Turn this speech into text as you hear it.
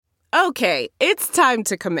Okay, it's time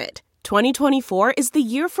to commit. 2024 is the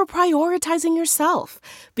year for prioritizing yourself.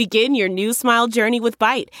 Begin your new smile journey with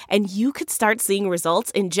Byte, and you could start seeing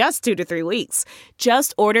results in just 2 to 3 weeks.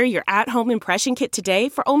 Just order your at-home impression kit today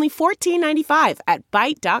for only $14.95 at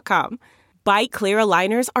Byte.com. Byte Clear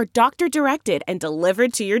aligners are doctor-directed and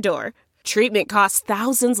delivered to your door. Treatment costs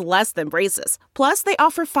thousands less than braces. Plus, they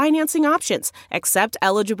offer financing options, accept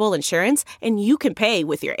eligible insurance, and you can pay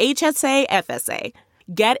with your HSA, FSA.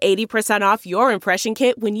 Get 80% off your impression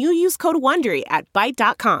kit when you use code WONDERY at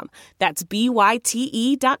Byte.com. That's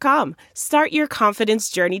BYTE.com. Start your confidence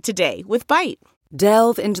journey today with Byte.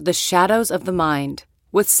 Delve into the shadows of the mind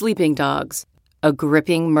with Sleeping Dogs, a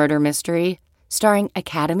gripping murder mystery starring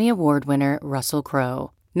Academy Award winner Russell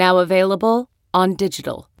Crowe. Now available on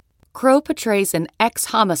digital. Crowe portrays an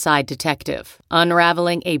ex-homicide detective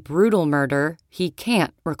unraveling a brutal murder he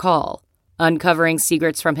can't recall. Uncovering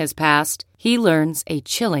secrets from his past, he learns a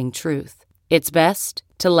chilling truth. It's best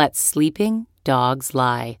to let sleeping dogs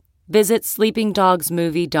lie. Visit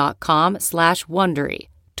sleepingdogsmovie.com/Wondery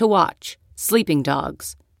to watch Sleeping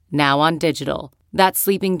Dogs, now on digital. That's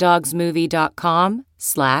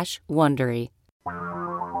sleepingdogsmovie.com/Wondery.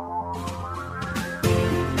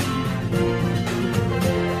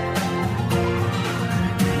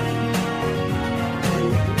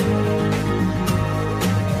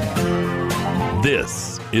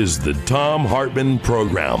 This is the Thom Hartmann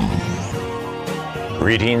Program.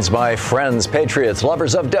 Greetings, my friends, patriots,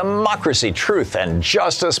 lovers of democracy, truth, and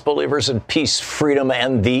justice, believers in peace, freedom,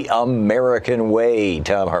 and the American way.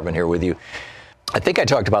 Thom Hartmann here with you. I think I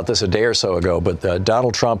talked about this a day or so ago, but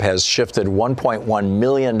Donald Trump has shifted $1.1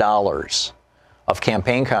 million of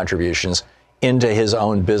campaign contributions into his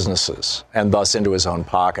own businesses and thus into his own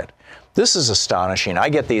pocket. This is astonishing. I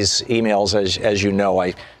get these emails, as you know.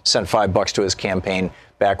 I sent $5 to his campaign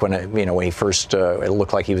back when when he first it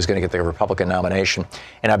looked like he was going to get the Republican nomination,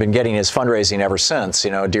 and I've been getting his fundraising ever since.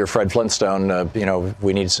 Dear Fred Flintstone,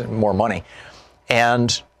 we need some more money,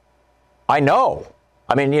 and I know.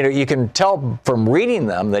 I mean, you can tell from reading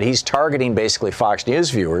them that he's targeting basically Fox News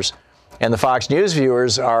viewers, and the Fox News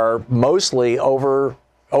viewers are mostly over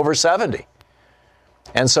 70.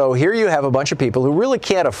 And so here you have a bunch of people who really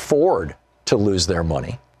can't afford to lose their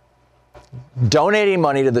money, donating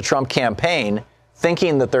money to the Trump campaign,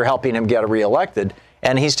 thinking that they're helping him get reelected,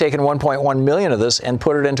 and he's taken 1.1 million of this and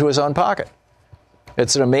put it into his own pocket.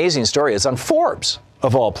 It's an amazing story. It's on Forbes,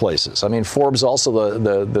 of all places. I mean, Forbes also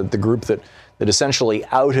the group that essentially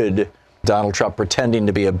outed Donald Trump pretending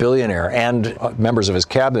to be a billionaire, and members of his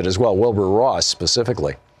cabinet as well, Wilbur Ross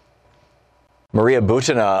specifically. Maria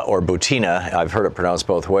Butina, or Butina, I've heard it pronounced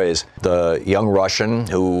both ways, the young Russian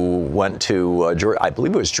who went to, I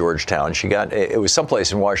believe it was Georgetown. It was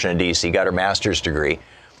someplace in Washington, D.C., got her master's degree.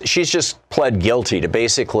 She's just pled guilty to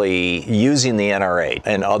basically using the NRA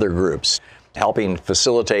and other groups, helping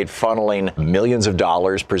facilitate funneling millions of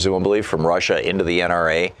dollars, presumably, from Russia into the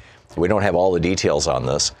NRA. We don't have all the details on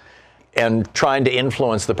this. And trying to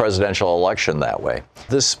influence the presidential election that way.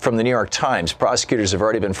 This from the New York Times. Prosecutors have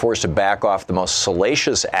already been forced to back off the most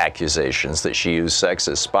salacious accusations that she used sex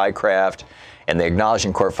as spycraft, and they acknowledged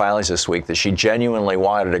in court filings this week that she genuinely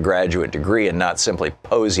wanted a graduate degree and not simply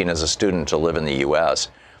posing as a student to live in the U.S.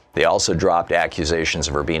 They also dropped accusations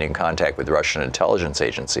of her being in contact with Russian intelligence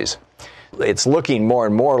agencies. It's looking more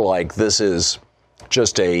and more like this is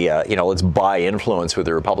just let's buy influence with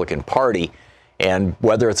the Republican Party. And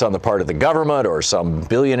whether it's on the part of the government or some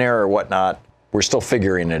billionaire or whatnot, we're still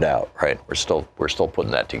figuring it out, right? We're still putting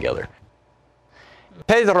that together.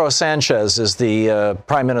 Pedro Sanchez is the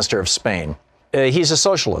Prime Minister of Spain. He's a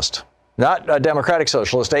socialist, not a democratic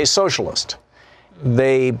socialist, a socialist.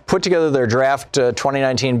 They put together their draft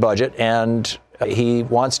 2019 budget, and he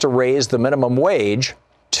wants to raise the minimum wage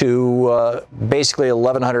to basically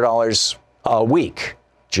 $1,100 a week.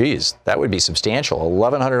 Geez, that would be substantial.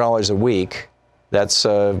 $1,100 a week. That's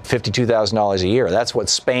 $52,000 a year. That's what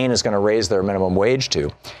Spain is going to raise their minimum wage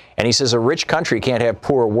to. And he says a rich country can't have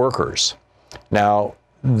poor workers. Now,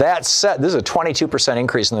 that said, this is a 22%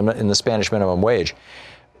 increase in the Spanish minimum wage.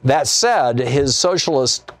 That said, his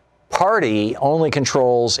Socialist Party only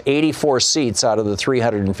controls 84 seats out of the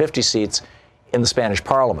 350 seats in the Spanish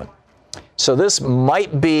Parliament. So this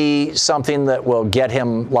might be something that will get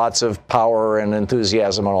him lots of power and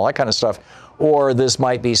enthusiasm and all that kind of stuff, or this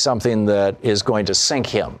might be something that is going to sink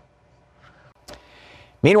him.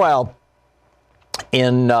 Meanwhile,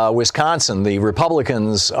 in Wisconsin, the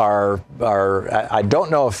Republicans are I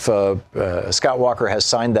don't know if Scott Walker has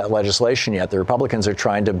signed that legislation yet. The Republicans are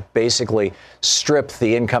trying to basically strip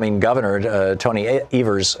the incoming governor, Tony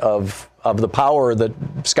Evers, of of the power that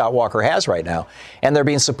Scott Walker has right now. And they're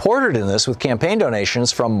being supported in this with campaign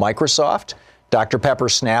donations from Microsoft, Dr. Pepper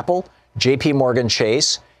Snapple, JP Morgan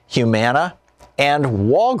Chase, Humana, and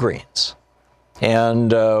Walgreens.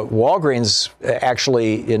 And Walgreens,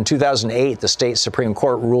 actually, in 2008, the state Supreme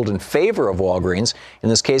Court ruled in favor of Walgreens in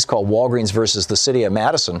this case called Walgreens versus the City of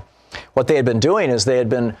Madison. What they had been doing is they had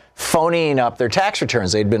been phoning up their tax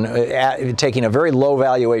returns. They'd been taking a very low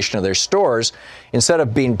valuation of their stores. Instead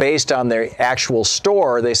of being based on their actual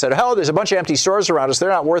store, they said, oh, there's a bunch of empty stores around us. They're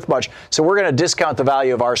not worth much, so we're going to discount the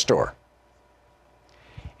value of our store.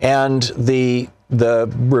 And the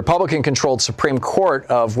Republican-controlled Supreme Court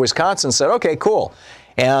of Wisconsin said, okay, cool.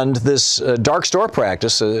 And this dark store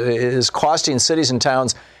practice is costing cities and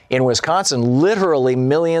towns in Wisconsin literally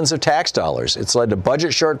millions of tax dollars. It's led to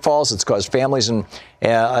budget shortfalls. It's caused families an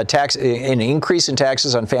increase in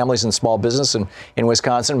taxes on families and small business in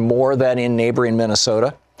Wisconsin more than in neighboring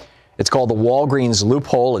Minnesota. It's called the Walgreens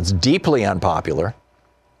loophole. It's deeply unpopular.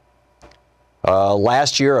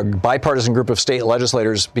 Last year, a bipartisan group of state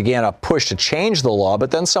legislators began a push to change the law,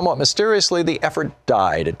 but then somewhat mysteriously, the effort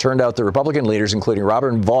died. It turned out the Republican leaders, including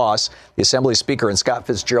Robert Vos, the Assembly Speaker, and Scott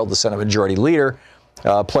Fitzgerald, the Senate Majority Leader,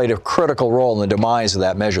 played a critical role in the demise of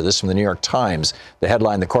that measure. This from the New York Times. The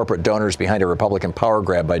headline, "The Corporate Donors Behind a Republican Power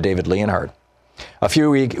Grab" by David Leonhardt. A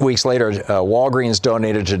few weeks later, Walgreens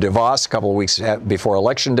donated to DeVos. A couple of weeks before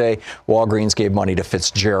Election Day, Walgreens gave money to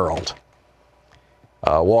Fitzgerald.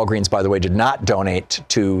 Walgreens, by the way, did not donate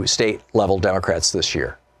to state-level Democrats this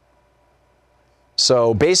year.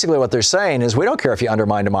 So basically what they're saying is we don't care if you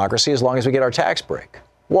undermine democracy as long as we get our tax break.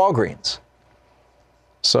 Walgreens.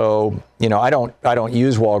 So, you know, I don't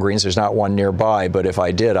use Walgreens. There's not one nearby. But if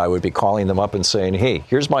I did, I would be calling them up and saying, hey,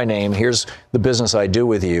 here's my name. Here's the business I do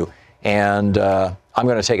with you. And I'm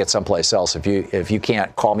going to take it someplace else. If you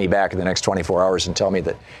can't call me back in the next 24 hours and tell me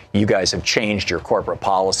that you guys have changed your corporate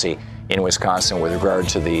policy in Wisconsin with regard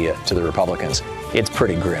to the Republicans, it's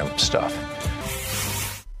pretty grim stuff.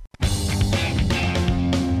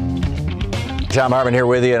 Thom Hartmann here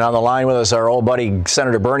with you, and on the line with us, our old buddy,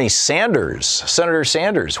 Senator Bernie Sanders. Senator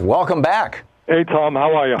Sanders, welcome back. Hey, Tom,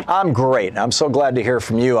 how are you? I'm great. I'm so glad to hear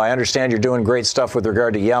from you. I understand you're doing great stuff with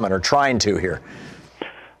regard to Yemen, or trying to here.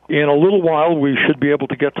 In a little while, we should be able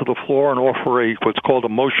to get to the floor and offer what's called a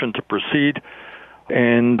motion to proceed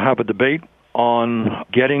and have a debate on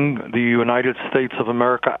getting the United States of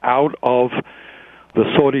America out of the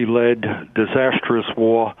Saudi-led disastrous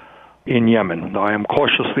war in Yemen. I am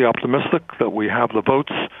cautiously optimistic that we have the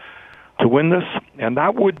votes to win this, and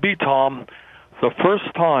that would be, Tom, the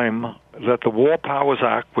first time that the War Powers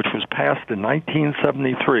Act, which was passed in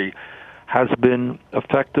 1973, has been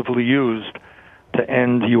effectively used to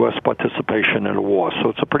end U.S. participation in a war. So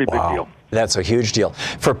it's a pretty big deal. That's a huge deal.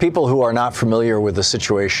 For people who are not familiar with the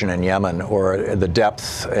situation in Yemen or the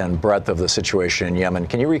depth and breadth of the situation in Yemen,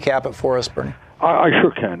 can you recap it for us, Bernie? I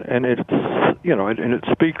sure can. And it's, you know, and it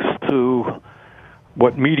speaks to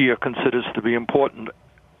what media considers to be important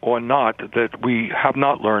or not, that we have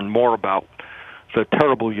not learned more about the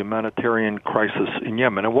terrible humanitarian crisis in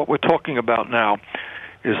Yemen. And what we're talking about now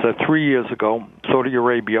is that 3 years ago, Saudi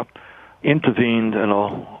Arabia intervened in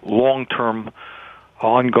a long-term,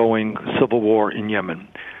 ongoing civil war in Yemen.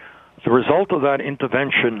 The result of that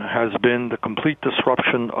intervention has been the complete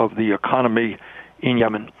disruption of the economy in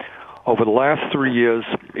Yemen. Over the last 3 years,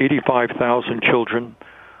 85,000 children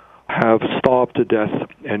have starved to death,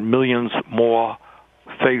 and millions more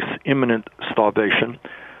face imminent starvation.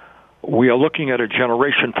 We are looking at a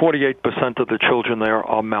generation, 48% of the children there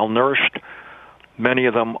are malnourished. Many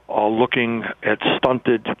of them are looking at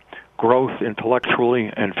stunted growth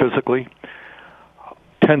intellectually and physically.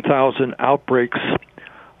 10,000 outbreaks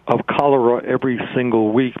of cholera every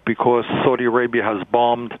single week because Saudi Arabia has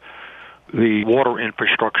bombed the water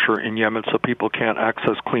infrastructure in Yemen so people can't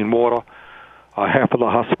access clean water. Half of the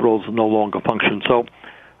hospitals no longer function. So,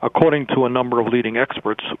 according to a number of leading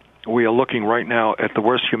experts, we are looking right now at the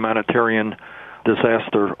worst humanitarian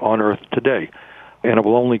disaster on earth today. And it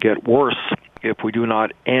will only get worse if we do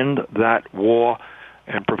not end that war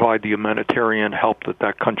and provide the humanitarian help that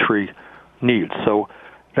that country needs. So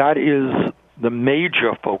that is the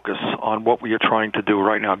major focus on what we are trying to do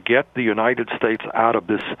right now, get the United States out of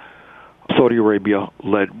this Saudi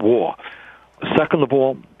Arabia-led war. Second of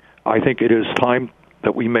all, I think it is time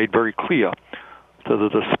that we made very clear to the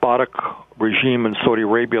despotic regime in Saudi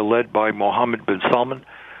Arabia led by Mohammed bin Salman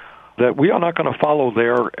that we are not going to follow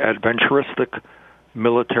their adventuristic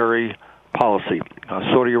military policy.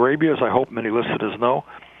 Saudi Arabia, as I hope many listeners know,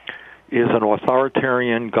 is an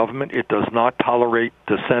authoritarian government. It does not tolerate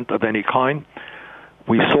dissent of any kind.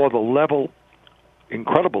 We saw the level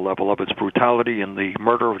incredible level of its brutality in the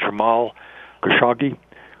murder of Jamal Khashoggi,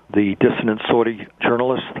 the dissident Saudi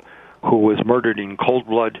journalist who was murdered in cold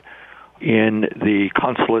blood in the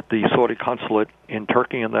Saudi consulate in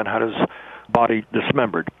Turkey, and then had his body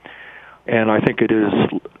dismembered. And I think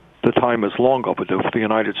the time is long overdue for the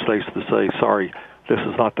United States to say, sorry, this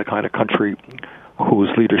is not the kind of country whose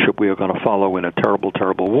leadership we are going to follow in a terrible,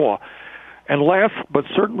 terrible war. And last, but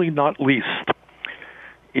certainly not least,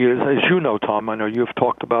 is, as you know, Tom, I know you've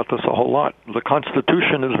talked about this a whole lot, the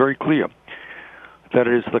Constitution is very clear that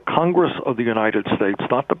it is the Congress of the United States,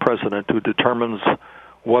 not the President, who determines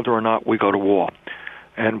whether or not we go to war.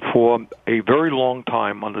 And for a very long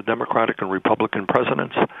time under Democratic and Republican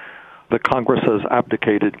presidents, the Congress has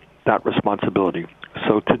abdicated that responsibility.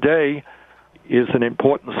 So today is an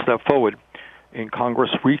important step forward in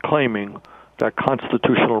Congress reclaiming that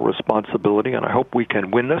constitutional responsibility, and I hope we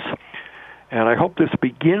can win this. And I hope this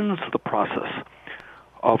begins the process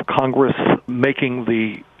of Congress making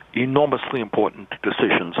the enormously important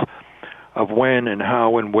decisions of when and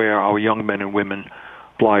how and where our young men and women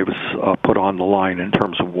lives put on the line in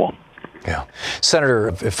terms of war. Yeah.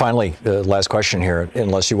 Senator, finally, last question here,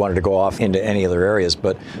 unless you wanted to go off into any other areas,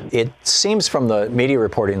 but it seems from the media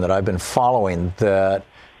reporting that I've been following that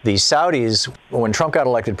the Saudis, when Trump got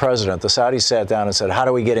elected president, the Saudis sat down and said, how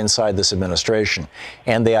do we get inside this administration?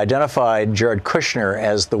 And they identified Jared Kushner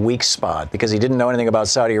as the weak spot because he didn't know anything about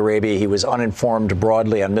Saudi Arabia. He was uninformed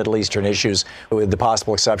broadly on Middle Eastern issues, with the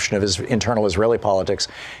possible exception of his internal Israeli politics.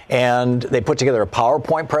 And they put together a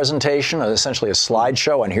PowerPoint presentation, essentially a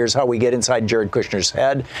slideshow, and here's how we get inside Jared Kushner's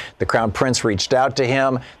head. The Crown Prince reached out to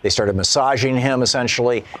him. They started massaging him,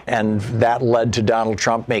 essentially, and that led to Donald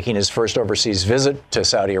Trump making his first overseas visit to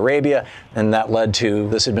Saudi Arabia, and that led to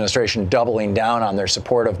this administration doubling down on their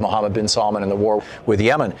support of Mohammed bin Salman in the war with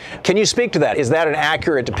Yemen. Can you speak to that? Is that an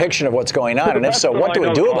accurate depiction of what's going on? And if so, what do we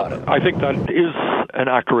do about it? I think that is an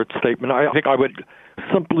accurate statement. I think I would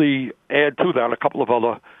simply add to that a couple of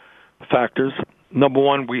other factors. Number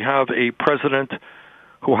one, we have a president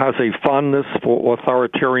who has a fondness for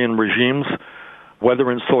authoritarian regimes, whether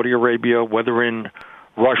in Saudi Arabia, whether in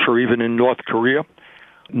Russia, or even in North Korea.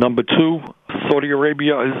 Number two, Saudi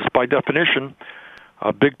Arabia is, by definition,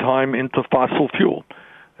 big time into fossil fuel.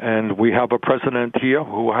 And we have a president here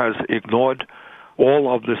who has ignored all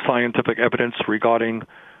of the scientific evidence regarding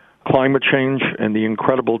climate change and the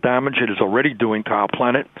incredible damage it is already doing to our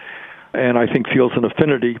planet, and I think feels an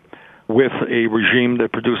affinity with a regime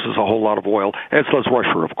that produces a whole lot of oil, as does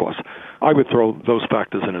Russia, of course. I would throw those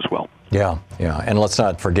factors in as well. Yeah. And let's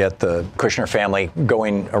not forget the Kushner family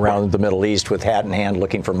going around the Middle East with hat in hand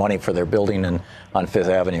looking for money for their building on Fifth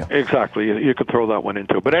Avenue. Exactly. You could throw that one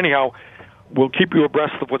into it. But anyhow, we'll keep you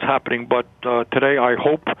abreast of what's happening. But today I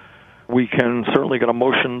hope we can certainly get a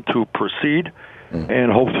motion to proceed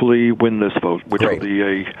and hopefully win this vote, which will be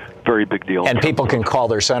a very big deal. And people can call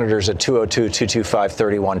their senators at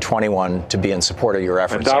 202-225-3121 to be in support of your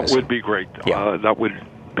efforts. And that would be great. Yeah. That would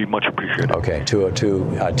be much appreciated. Okay,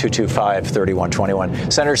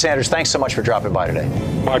 202-225-3121. Senator Sanders, thanks so much for dropping by today.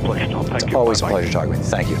 My pleasure, Tom. Thank you. It's always a pleasure talking with you.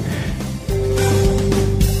 Thank you.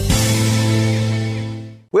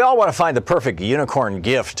 We all want to find the perfect unicorn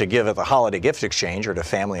gift to give at the holiday gift exchange or to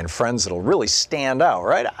family and friends that'll really stand out,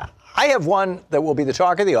 right? I have one that will be the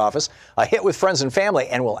talk of the office, a hit with friends and family,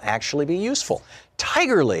 and will actually be useful.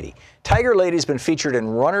 Tiger Lady. Tiger Lady has been featured in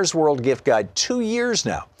Runner's World Gift Guide 2 years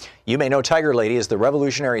now. You may know Tiger Lady as the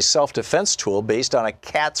revolutionary self-defense tool based on a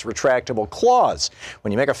cat's retractable claws.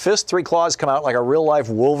 When you make a fist, 3 claws come out like a real-life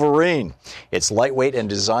Wolverine. It's lightweight and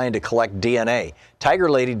designed to collect DNA. Tiger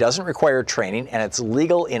Lady doesn't require training, and it's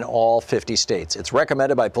legal in all 50 states. It's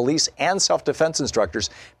recommended by police and self-defense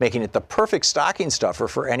instructors, making it the perfect stocking stuffer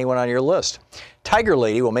for anyone on your list. Tiger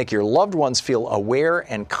Lady will make your loved ones feel aware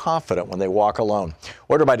and confident when they walk alone.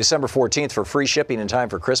 Order by December 14th for free shipping in time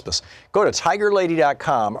for Christmas. Go to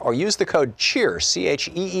tigerlady.com or use the code CHEER,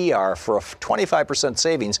 C-H-E-E-R, for a 25%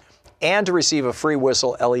 savings and to receive a free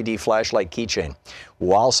whistle LED flashlight keychain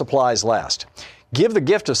while supplies last. Give the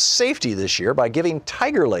gift of safety this year by giving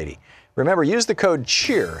Tiger Lady. Remember, use the code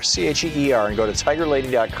CHEER, C-H-E-E-R, and go to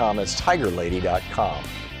tigerlady.com. That's tigerlady.com.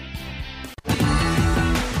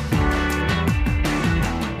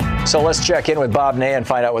 So let's check in with Bob Ney and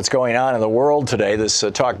find out what's going on in the world today. This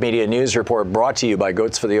Talk Media News Report brought to you by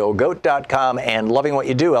goatsfortheoldgoat.com and Loving What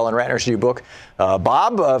You Do, Ellen Ratner's new book.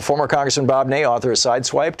 Bob, former Congressman Bob Ney, author of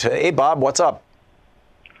Sideswiped. Hey, Bob, what's up?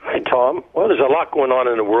 Hi, Tom. Well, there's a lot going on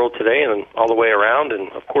in the world today and all the way around, and,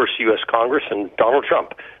 of course, U.S. Congress and Donald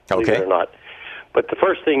Trump, believe it or not. But the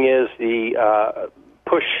first thing is the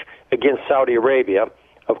push against Saudi Arabia.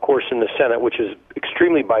 of course, in the Senate, which is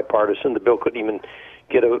extremely bipartisan. The bill couldn't even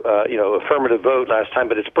get a affirmative vote last time,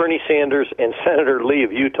 but it's Bernie Sanders and Senator Lee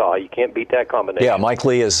of Utah. You can't beat that combination. Yeah, Mike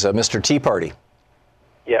Lee is Mr. Tea Party.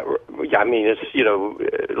 Yeah, I mean, it's,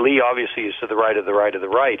 Lee obviously is to the right of the right of the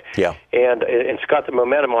right. Yeah. And it's got the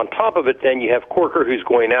momentum. On top of it, then you have Corker, who's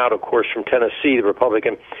going out, of course, from Tennessee, the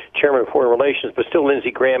Republican chairman of Foreign Relations, but still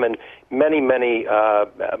Lindsey Graham and many,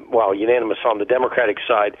 unanimous on the Democratic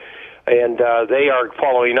side. And they are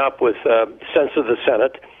following up with sense of the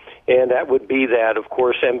Senate. And that would be that, of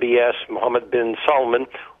course, MBS, Mohammed bin Salman,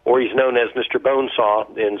 or he's known as Mr.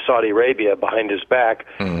 Bonesaw in Saudi Arabia behind his back.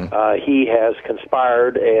 He has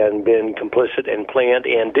conspired and been complicit and planned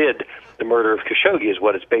and did the murder of Khashoggi is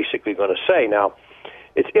what it's basically going to say. Now,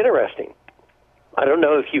 it's interesting. I don't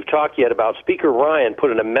know if you've talked yet about Speaker Ryan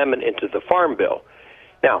put an amendment into the Farm Bill.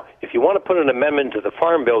 Now, if you want to put an amendment to the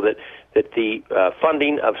Farm Bill that the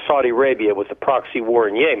funding of Saudi Arabia with the proxy war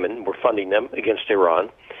in Yemen, we're funding them against Iran,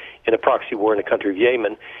 in a proxy war in the country of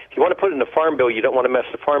Yemen. If you want to put it in the Farm Bill, you don't want to mess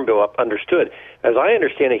the Farm Bill up, understood. As I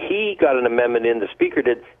understand it, he got an amendment in, the Speaker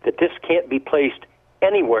did, that this can't be placed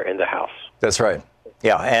anywhere in the House. That's right.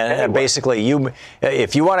 Yeah, and basically,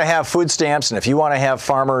 if you want to have food stamps and if you want to have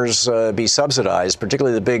farmers be subsidized,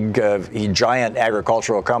 particularly the big, giant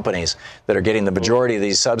agricultural companies that are getting the majority of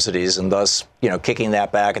these subsidies, and thus, kicking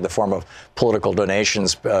that back in the form of political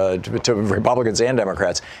donations to Republicans and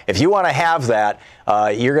Democrats. If you want to have that,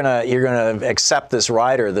 you're gonna accept this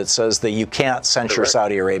rider that says that you can't censure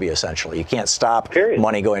Saudi Arabia. Essentially, you can't stop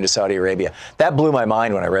money going to Saudi Arabia. That blew my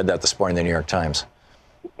mind when I read that this morning in the New York Times.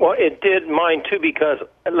 Well, it did mine, too, because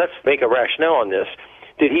let's make a rationale on this.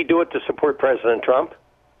 Did he do it to support President Trump?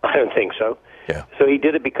 I don't think so. Yeah. So he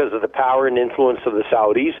did it because of the power and influence of the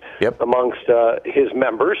Saudis amongst his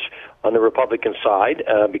members on the Republican side,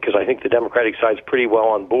 because I think the Democratic side's pretty well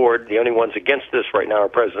on board. The only ones against this right now are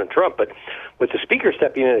President Trump. But with the Speaker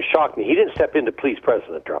stepping in, it shocked me. He didn't step in to please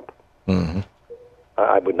President Trump. Mm-hmm.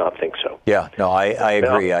 I would not think so. Yeah, no, I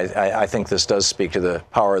agree. I think this does speak to the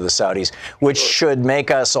power of the Saudis, which should make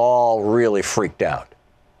us all really freaked out,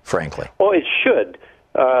 frankly. Well, it should.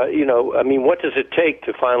 What does it take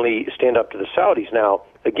to finally stand up to the Saudis? Now,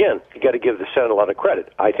 again, you got to give the Senate a lot of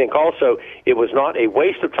credit. I think also it was not a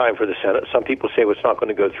waste of time for the Senate. Some people say it's not going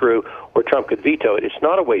to go through or Trump could veto it. It's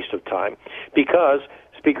not a waste of time because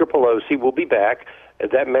Speaker Pelosi will be back.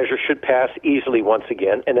 That measure should pass easily once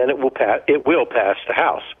again, and then it will pass the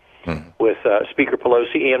House with Speaker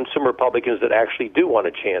Pelosi and some Republicans that actually do want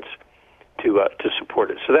a chance to support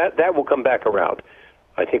it. So that will come back around.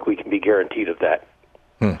 I think we can be guaranteed of that.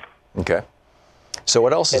 Okay. So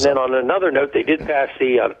what else? And then on another note, they did pass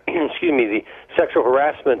the the sexual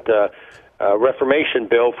harassment reformation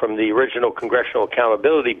bill from the original Congressional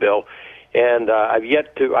Accountability Bill. And I've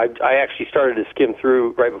yet to. I actually started to skim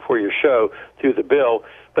through right before your show through the bill,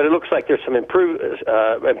 but it looks like there's some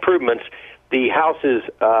improvements. The House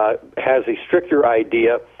has a stricter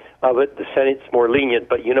idea of it. The Senate's more lenient,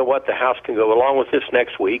 but you know what? The House can go along with this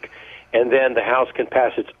next week, and then the House can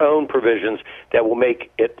pass its own provisions that will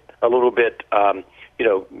make it a little bit,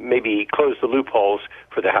 maybe close the loopholes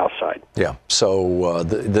for the House side. Yeah. So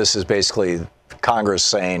this is basically Congress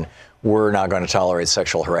saying, we're not going to tolerate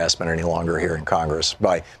sexual harassment any longer here in Congress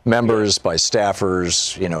by members, by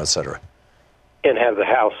staffers, et cetera. And have the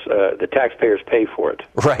House, the taxpayers pay for it.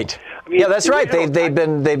 Right. Yeah, that's right. They've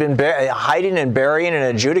been hiding and burying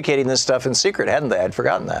and adjudicating this stuff in secret, hadn't they? I'd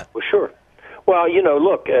forgotten that. Well, sure. Well,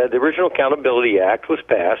 look, the original Accountability Act was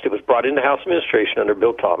passed. It was brought into House administration under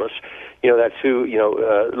Bill Thomas. That's who,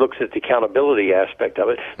 looks at the accountability aspect of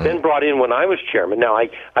it. Then brought in when I was chairman. Now,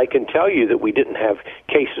 I can tell you that we didn't have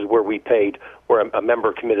cases where we paid where a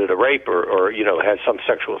member committed a rape or had some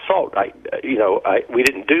sexual assault. We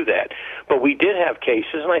didn't do that. But we did have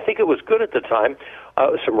cases, and I think it was good at the time,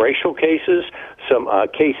 some racial cases, some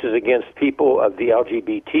cases against people of the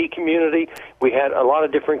LGBT community. We had a lot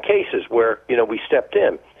of different cases where, we stepped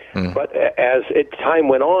in. But as time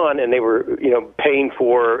went on and they were, paying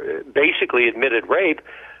for basically admitted rape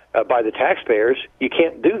by the taxpayers, you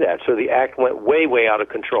can't do that. So the act went way, way out of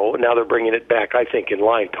control, and now they're bringing it back, I think, in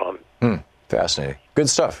line, Tom. Fascinating. Good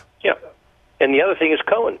stuff. Yeah. And the other thing is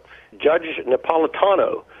Cohen. Judge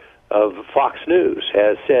Napolitano of Fox News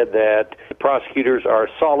has said that the prosecutors are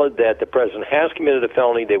solid that the president has committed a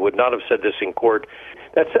felony. They would not have said this in court.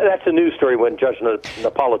 That's a news story when Judge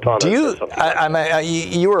Napolitano says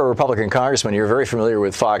something. You were a Republican congressman. You're very familiar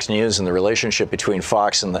with Fox News and the relationship between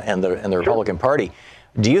Fox and the Republican Party.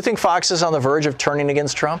 Do you think Fox is on the verge of turning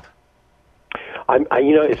against Trump?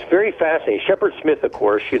 It's very fascinating. Shepard Smith, of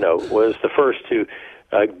course, was the first to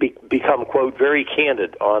become, quote, very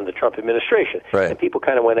candid on the Trump administration. Right. And people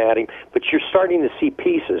kind of went at him. But you're starting to see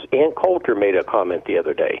pieces. Ann Coulter made a comment the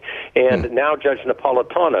other day. And now Judge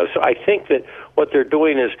Napolitano. So I think that what they're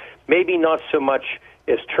doing is maybe not so much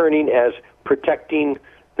as turning as protecting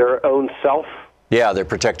their own self. Yeah, they're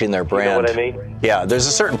protecting their brand. You know what I mean? Yeah, there's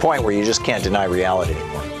a certain point where you just can't deny reality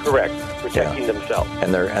anymore. Correct. Protecting themselves.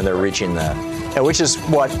 And they're reaching that. And which is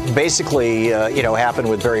what basically, happened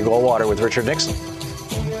with Barry Goldwater with Richard Nixon.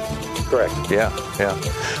 Correct. Yeah.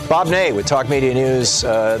 Bob Ney with Talk Media News,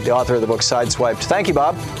 the author of the book Sideswiped. Thank you,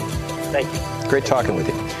 Bob. Thank you. Great talking with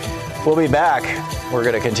you. We'll be back. We're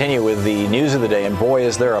going to continue with the news of the day, and boy,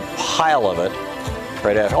 is there a pile of it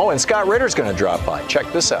right after. Oh, and Scott Ritter's going to drop by.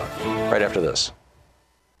 Check this out right after this.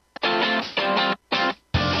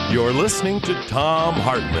 You're listening to Thom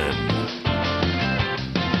Hartmann.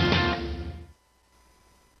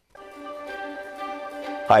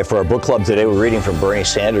 Hi, for our book club today, we're reading from Bernie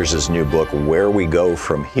Sanders' new book, Where We Go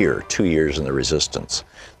From Here, 2 Years in the Resistance.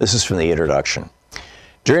 This is from the introduction.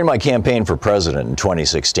 During my campaign for president in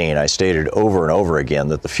 2016, I stated over and over again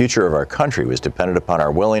that the future of our country was dependent upon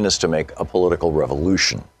our willingness to make a political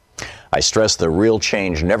revolution. I stressed that real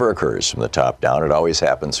change never occurs from the top down. It always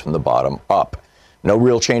happens from the bottom up. No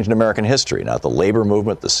real change in American history, not the labor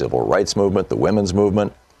movement, the civil rights movement, the women's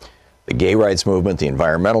movement, the gay rights movement, the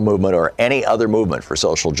environmental movement, or any other movement for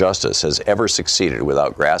social justice has ever succeeded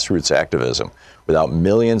without grassroots activism, without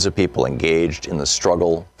millions of people engaged in the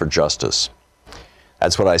struggle for justice.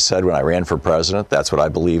 That's what I said when I ran for president. That's what I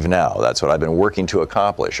believe now. That's what I've been working to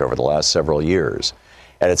accomplish over the last several years.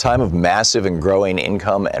 At a time of massive and growing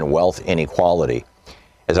income and wealth inequality,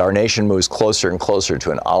 as our nation moves closer and closer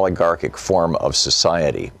to an oligarchic form of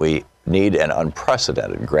society, we need an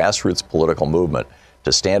unprecedented grassroots political movement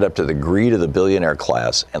to stand up to the greed of the billionaire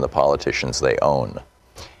class and the politicians they own.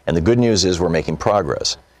 And the good news is we're making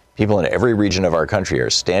progress. People in every region of our country are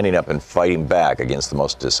standing up and fighting back against the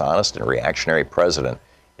most dishonest and reactionary president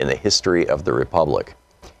in the history of the republic.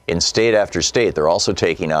 In state after state, they're also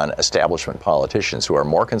taking on establishment politicians who are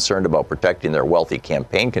more concerned about protecting their wealthy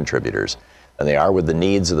campaign contributors than they are with the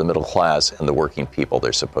needs of the middle class and the working people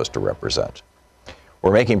they're supposed to represent.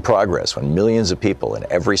 We're making progress when millions of people in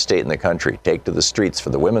every state in the country take to the streets for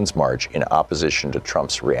the Women's March in opposition to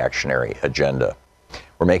Trump's reactionary agenda.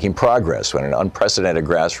 We're making progress when an unprecedented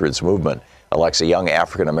grassroots movement elects a young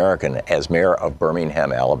African American as mayor of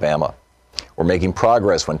Birmingham, Alabama. We're making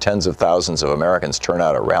progress when tens of thousands of Americans turn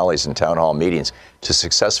out at rallies and town hall meetings to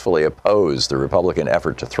successfully oppose the Republican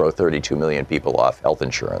effort to throw 32 million people off health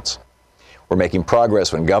insurance. We're making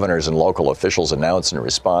progress when governors and local officials announce in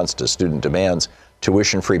response to student demands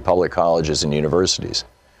tuition-free public colleges and universities.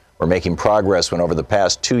 We're making progress when over the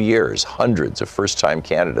past 2 years, hundreds of first-time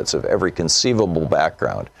candidates of every conceivable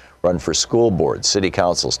background run for school board, city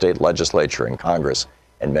council, state legislature, and Congress,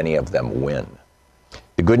 and many of them win.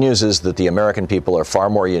 The good news is that the American people are far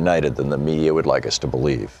more united than the media would like us to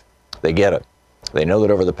believe. They get it. They know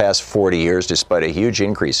that over the past 40 years, despite a huge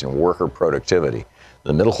increase in worker productivity,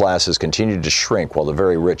 the middle class has continued to shrink while the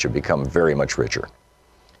very rich have become very much richer.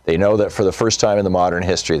 They know that for the first time in the modern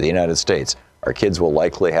history of the United States, our kids will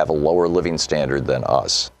likely have a lower living standard than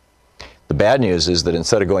us. The bad news is that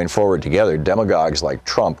instead of going forward together, demagogues like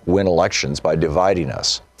Trump win elections by dividing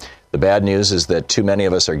us. The bad news is that too many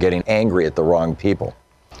of us are getting angry at the wrong people.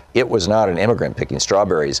 It was not an immigrant picking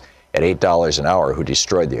strawberries at $8 an hour who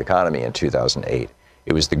destroyed the economy in 2008.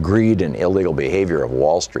 It was the greed and illegal behavior of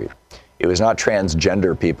Wall Street. It was not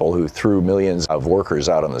transgender people who threw millions of workers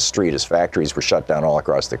out on the street as factories were shut down all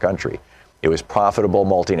across the country. It was profitable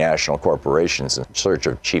multinational corporations in search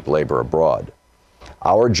of cheap labor abroad.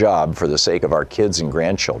 Our job, for the sake of our kids and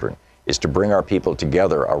grandchildren, is to bring our people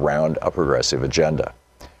together around a progressive agenda.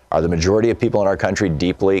 Are the majority of people in our country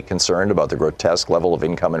deeply concerned about the grotesque level of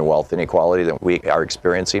income and wealth inequality that we are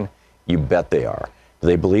experiencing? You bet they are. Do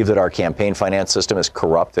they believe that our campaign finance system is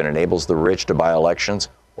corrupt and enables the rich to buy elections?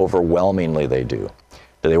 Overwhelmingly they do.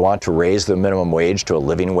 Do they want to raise the minimum wage to a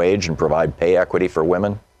living wage and provide pay equity for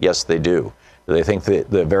women? Yes, they do. Do they think that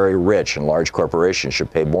the very rich and large corporations should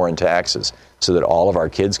pay more in taxes so that all of our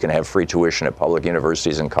kids can have free tuition at public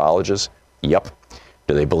universities and colleges? Yep.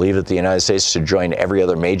 Do they believe that the United States should join every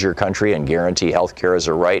other major country and guarantee health care as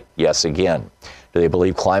a right? Yes, again. Do they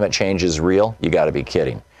believe climate change is real? You got to be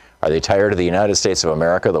kidding. Are they tired of the United States of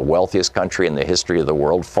America, the wealthiest country in the history of the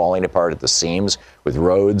world, falling apart at the seams with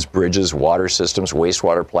roads, bridges, water systems,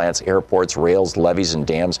 wastewater plants, airports, rails, levees, and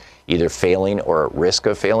dams either failing or at risk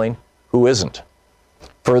of failing? Who isn't?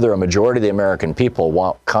 Further, a majority of the American people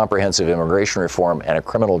want comprehensive immigration reform and a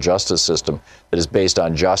criminal justice system that is based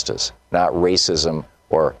on justice, not racism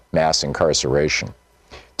or mass incarceration.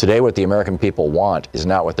 Today, what the American people want is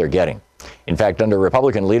not what they're getting. In fact, under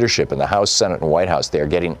Republican leadership in the House, Senate, and White House, they are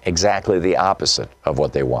getting exactly the opposite of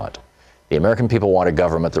what they want. The American people want a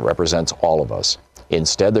government that represents all of us.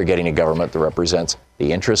 Instead, they're getting a government that represents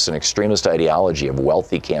the interests and extremist ideology of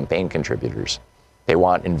wealthy campaign contributors. They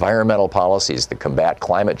want environmental policies that combat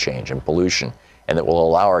climate change and pollution and that will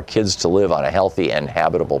allow our kids to live on a healthy and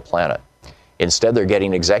habitable planet. Instead, they're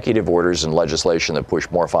getting executive orders and legislation that push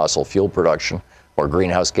more fossil fuel production, more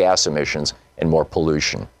greenhouse gas emissions, and more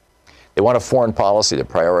pollution. They want a foreign policy that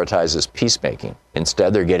prioritizes peacemaking.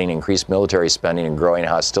 Instead, they're getting increased military spending and growing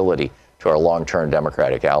hostility to our long-term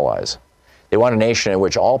democratic allies. They want a nation in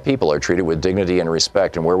which all people are treated with dignity and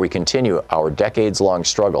respect and where we continue our decades-long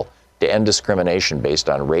struggle to end discrimination based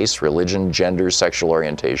on race, religion, gender, sexual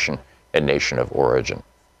orientation, and nation of origin.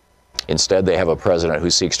 Instead, they have a president who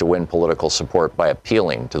seeks to win political support by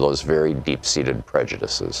appealing to those very deep-seated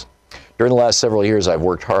prejudices. During the last several years, I've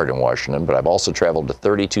worked hard in Washington, but I've also traveled to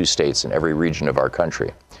 32 states in every region of our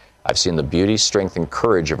country. I've seen the beauty, strength, and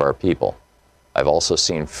courage of our people. I've also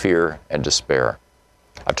seen fear and despair.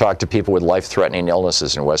 I've talked to people with life-threatening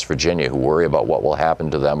illnesses in West Virginia who worry about what will happen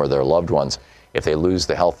to them or their loved ones if they lose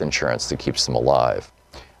the health insurance that keeps them alive.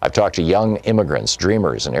 I've talked to young immigrants,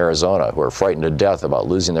 dreamers in Arizona who are frightened to death about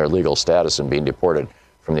losing their legal status and being deported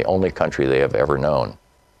from the only country they have ever known.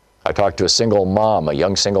 I talked to a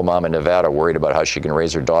young single mom in Nevada worried about how she can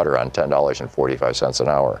raise her daughter on $10.45 an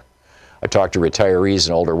hour. I talked to retirees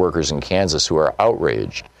and older workers in Kansas who are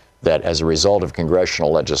outraged that as a result of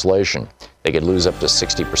congressional legislation, they could lose up to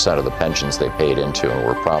 60% of the pensions they paid into and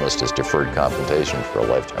were promised as deferred compensation for a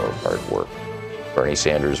lifetime of hard work. Bernie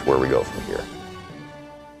Sanders, where we go from here.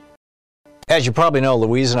 As you probably know,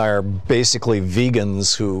 Louise and I are basically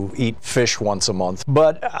vegans who eat fish once a month,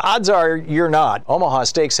 but odds are you're not. Omaha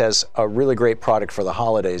Steaks has a really great product for the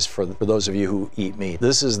holidays for those of you who eat meat.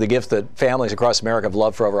 This is the gift that families across America have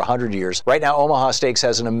loved for over 100 years. Right now, Omaha Steaks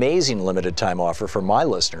has an amazing limited time offer for my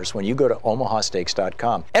listeners when you go to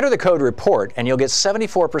omahasteaks.com. Enter the code REPORT and you'll get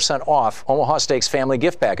 74% off Omaha Steaks family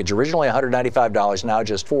gift package, originally $195, now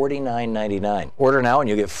just $49.99. Order now and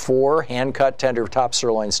you'll get 4 hand-cut tender top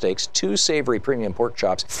sirloin steaks, 2 savory premium pork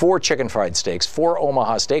chops, 4 chicken fried steaks, 4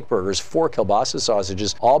 Omaha steak burgers, 4 kielbasa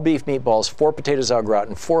sausages, all beef meatballs, 4 potatoes au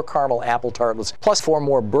gratin, 4 caramel apple tartlets, plus 4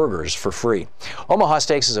 more burgers for free. Omaha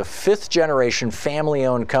Steaks is a 5th-generation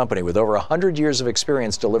family-owned company with over 100 years of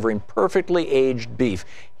experience delivering perfectly aged beef,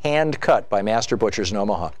 hand-cut by master butchers in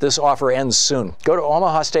Omaha. This offer ends soon. Go to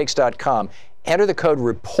omahasteaks.com. Enter the code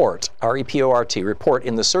REPORT, R-E-P-O-R-T, REPORT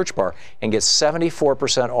in the search bar, and get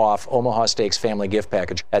 74% off Omaha Steaks family gift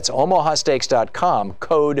package. That's omahasteaks.com,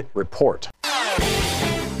 code REPORT.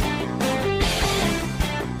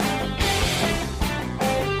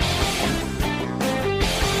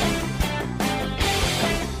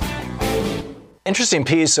 Interesting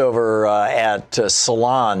piece over at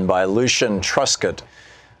Salon by Lucian Truscott.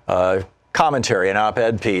 Commentary, an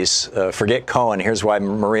op-ed piece, Forget Cohen, here's why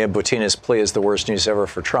Maria Butina's plea is the worst news ever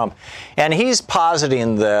for Trump. And he's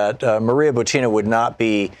positing that Maria Butina would not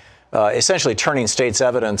be essentially turning state's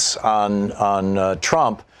evidence on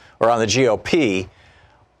Trump or on the GOP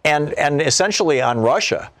and essentially on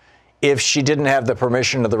Russia if she didn't have the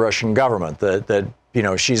permission of the Russian government, that you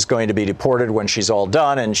know, she's going to be deported when she's all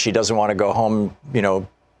done and she doesn't want to go home, you know,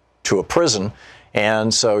 to a prison.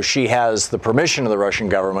 And so she has the permission of the Russian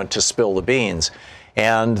government to spill the beans.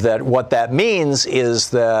 And that what that means is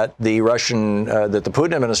that the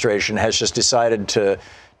Putin administration has just decided to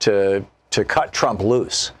cut Trump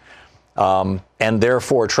loose. And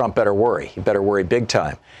therefore, Trump better worry. He better worry big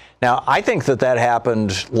time. Now, I think that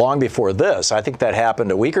happened long before this. I think that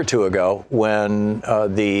happened a week or two ago when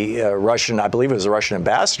the Russian, I believe it was the Russian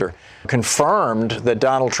ambassador, confirmed that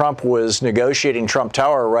Donald Trump was negotiating Trump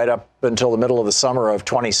Tower right up until the middle of the summer of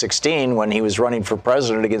 2016 when he was running for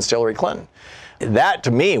president against Hillary Clinton. That,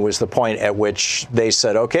 to me, was the point at which they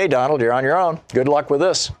said, OK, Donald, you're on your own. Good luck with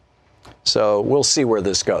this. So we'll see where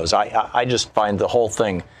this goes. I just find the whole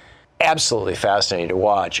thing absolutely fascinating to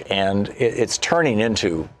watch, and it's turning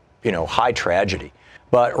into, you know, high tragedy.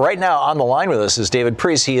 But right now on the line with us is David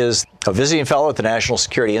Priest. He is a visiting fellow at the National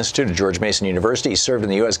Security Institute at George Mason University. He served in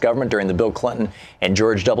the U.S. government during the Bill Clinton and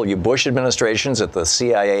George W. Bush administrations at the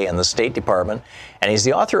CIA and the State Department. And he's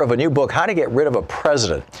the author of a new book, How to Get Rid of a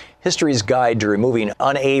President, History's Guide to Removing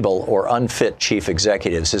Unable or Unfit Chief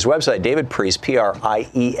Executives. His website, David Priest, Priess.com.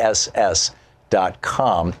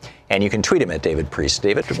 And you can tweet him at David Priest.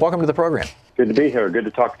 David, welcome to the program. Good to be here. Good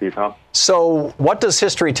to talk to you, Tom. So what does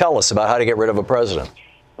history tell us about how to get rid of a president?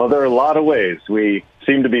 Well, there are a lot of ways. We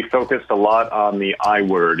seem to be focused a lot on the I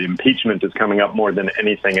word. Impeachment is coming up more than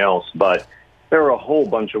anything else, but there are a whole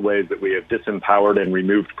bunch of ways that we have disempowered and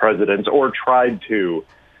removed presidents, or tried to,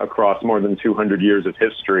 across more than 200 years of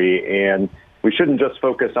history. And we shouldn't just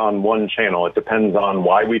focus on one channel. It depends on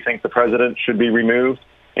why we think the president should be removed,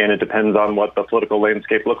 and it depends on what the political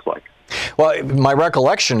landscape looks like. Well, my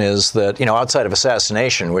recollection is that, outside of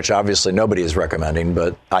assassination, which obviously nobody is recommending,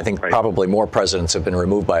 but I think probably more presidents have been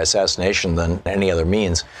removed by assassination than any other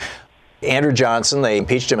means. Andrew Johnson, they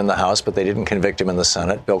impeached him in the House, but they didn't convict him in the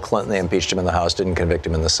Senate. Bill Clinton, they impeached him in the House, didn't convict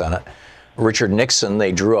him in the Senate. Richard Nixon,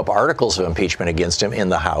 they drew up articles of impeachment against him in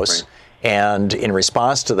the House. And in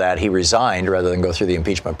response to that, he resigned rather than go through the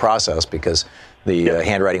impeachment process because the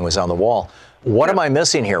handwriting was on the wall. What am I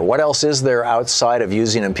missing here? What else is there outside of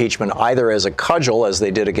using impeachment either as a cudgel, as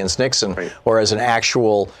they did against Nixon, or as an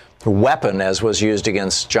actual weapon, as was used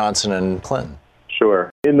against Johnson and Clinton?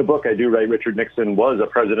 Sure. In the book, I do write Richard Nixon was a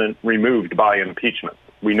president removed by impeachment.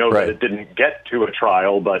 We know that it didn't get to a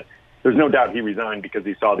trial, but there's no doubt he resigned because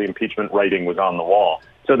he saw the impeachment writing was on the wall.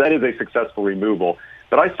 So that is a successful removal.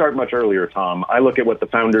 But I start much earlier, Tom. I look at what the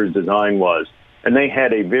founders' design was, and they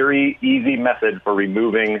had a very easy method for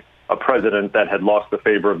removing a president that had lost the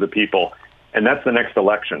favor of the people, and that's the next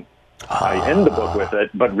election. I end the book with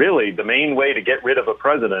it, but really the main way to get rid of a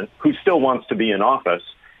president who still wants to be in office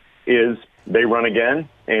is they run again,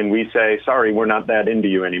 and we say, sorry, we're not that into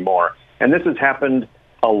you anymore. And this has happened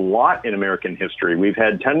a lot in American history. We've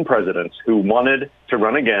had 10 presidents who wanted to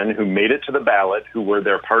run again, who made it to the ballot, who were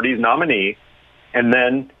their party's nominee, and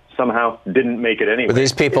then somehow didn't make it anyway. But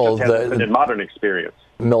these people, the modern experience.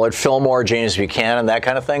 Millard Fillmore, James Buchanan, that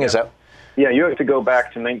kind of thing? Is that? Yeah, you have to go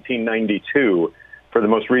back to 1992 for the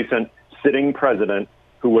most recent sitting president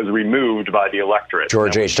who was removed by the electorate.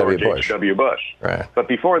 George H.W. Bush. Right. But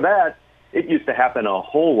before that, it used to happen a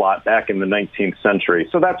whole lot back in the 19th century.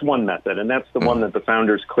 So that's one method, and that's the one that the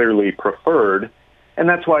founders clearly preferred, and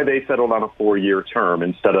that's why they settled on a 4-year term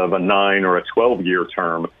instead of a 9 or a 12-year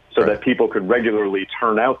term, so that people could regularly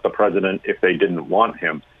turn out the president if they didn't want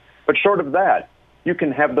him. But short of that, you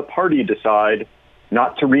can have the party decide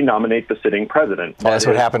not to renominate the sitting president. Well, that's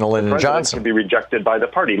what happened to Lyndon Johnson. Can be rejected by the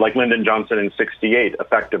party, like Lyndon Johnson in '68,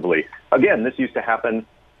 effectively. Again, this used to happen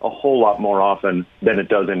a whole lot more often than it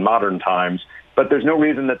does in modern times, but there's no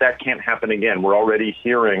reason that that can't happen again. We're already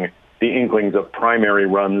hearing the inklings of primary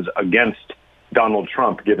runs against Donald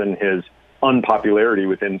Trump, given his unpopularity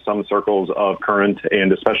within some circles of current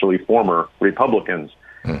and especially former Republicans.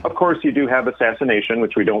 Of course, you do have assassination,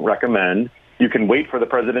 which we don't recommend. You can wait for the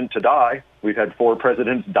president to die. We've had 4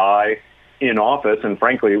 presidents die in office, and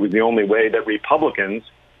frankly, it was the only way that Republicans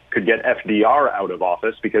could get FDR out of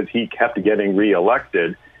office because he kept getting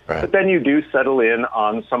reelected. But then you do settle in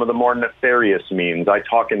on some of the more nefarious means. I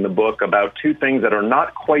talk in the book about 2 things that are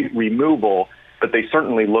not quite removal, but they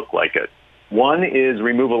certainly look like it. One is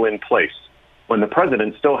removal in place, when the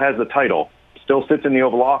president still has the title, still sits in the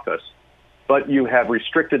Oval Office, but you have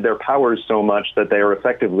restricted their powers so much that they are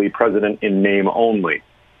effectively president in name only.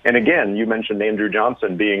 And again, you mentioned Andrew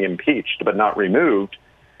Johnson being impeached but not removed,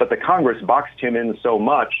 but the Congress boxed him in so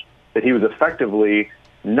much that he was effectively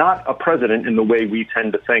not a president in the way we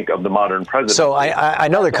tend to think of the modern president. So I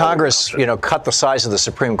know that Congress, cut the size of the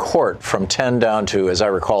Supreme Court from 10 down to, as I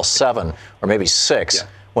recall, 7 or maybe 6.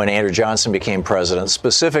 When Andrew Johnson became president,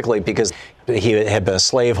 specifically because he had been a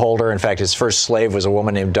slaveholder. In fact, his first slave was a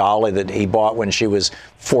woman named Dolly that he bought when she was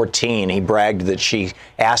 14. He bragged that she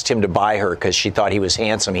asked him to buy her because she thought he was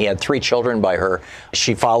handsome. He had 3 children by her.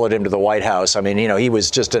 She followed him to the White House. I mean, he was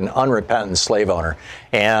just an unrepentant slave owner.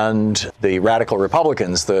 And the radical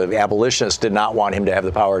Republicans, the abolitionists, did not want him to have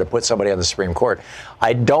the power to put somebody on the Supreme Court.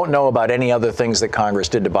 I don't know about any other things that Congress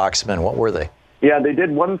did to box him in. What were they? Yeah, they did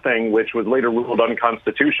one thing which was later ruled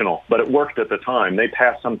unconstitutional, but it worked at the time. They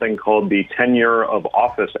passed something called the Tenure of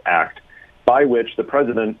Office Act, by which the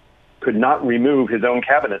president could not remove his own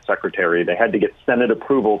cabinet secretary. They had to get Senate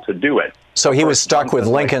approval to do it. So he was stuck with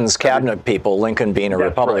Lincoln's cabinet people, Lincoln being a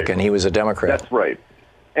Republican. He was a Democrat. That's right.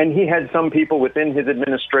 And he had some people within his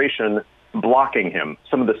administration blocking him.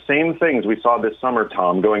 Some of the same things we saw this summer,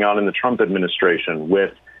 Tom, going on in the Trump administration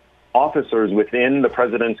with officers within the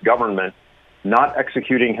president's government not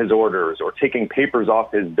executing his orders or taking papers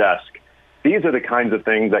off his desk. These are the kinds of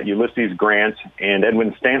things that Ulysses Grant and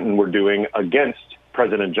Edwin Stanton were doing against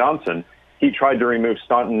President Johnson. He tried to remove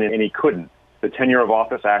Stanton and he couldn't. The Tenure of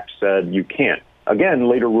Office Act said you can't. Again,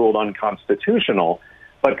 later ruled unconstitutional,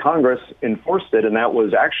 But Congress enforced it, and that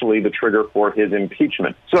was actually the trigger for his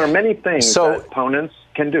impeachment. So there are many things that opponents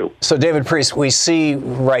can do. So, David Priest, we see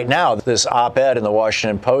right now this op-ed in the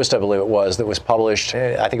Washington Post, I believe it was, that was published,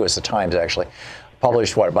 I think it was the Times, actually,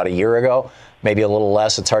 published, about a year ago? Maybe a little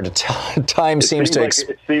less. It's hard to tell. It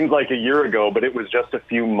seems like a year ago, but it was just a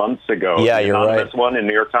few months ago. Yeah, you're right. This one in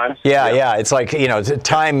New York Times. Yeah. It's like,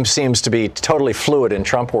 time seems to be totally fluid in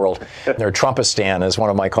Trump world, or Trumpistan, as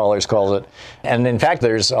one of my callers calls it. And in fact,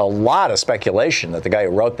 there's a lot of speculation that the guy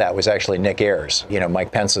who wrote that was actually Nick Ayers,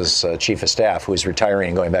 Mike Pence's chief of staff, who's retiring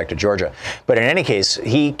and going back to Georgia. But in any case,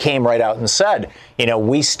 he came right out and said,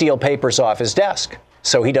 we steal papers off his desk,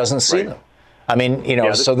 so he doesn't see them. I mean,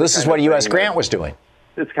 so this is what U.S. Grant was doing.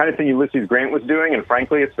 It's the kind of thing Ulysses Grant was doing, and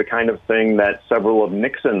frankly, it's the kind of thing that several of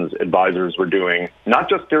Nixon's advisors were doing, not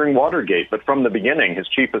just during Watergate, but from the beginning. His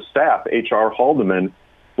chief of staff, H.R. Haldeman,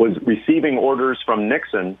 was receiving orders from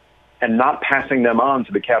Nixon and not passing them on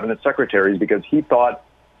to the cabinet secretaries because he thought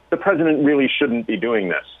the president really shouldn't be doing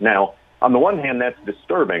this. Now, on the one hand, that's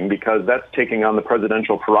disturbing because that's taking on the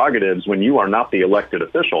presidential prerogatives when you are not the elected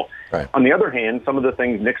official. Right. On the other hand, some of the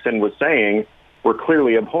things Nixon was saying were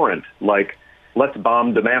clearly abhorrent, like, let's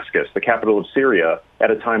bomb Damascus, the capital of Syria, at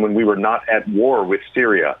a time when we were not at war with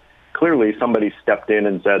Syria. Clearly, somebody stepped in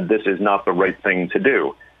and said, this is not the right thing to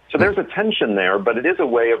do. So there's a tension there, but it is a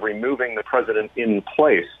way of removing the president in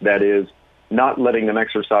place, that is, not letting them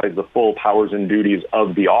exercise the full powers and duties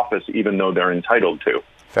of the office, even though they're entitled to.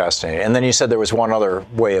 Fascinating. And then you said there was one other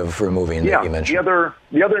way of removing that you mentioned.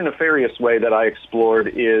 The other nefarious way that I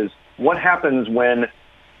explored is what happens when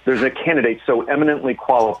there's a candidate so eminently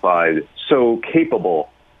qualified, so capable,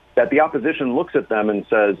 that the opposition looks at them and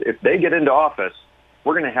says, if they get into office,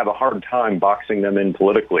 we're going to have a hard time boxing them in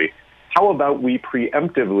politically. How about we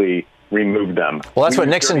preemptively remove them? Well, that's what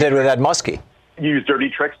Nixon did with Ed Muskie. Use dirty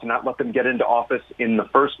tricks to not let them get into office in the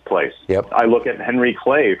first place. Yep. I look at Henry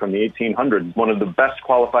Clay from the 1800s, one of the best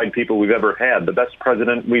qualified people we've ever had, the best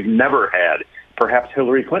president we've never had, perhaps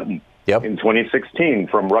Hillary Clinton in 2016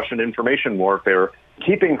 from Russian information warfare,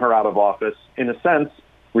 keeping her out of office, in a sense,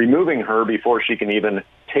 removing her before she can even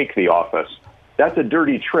take the office. That's a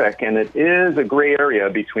dirty trick, and it is a gray area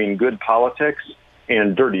between good politics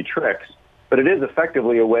and dirty tricks. But it is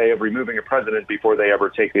effectively a way of removing a president before they ever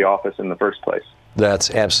take the office in the first place. That's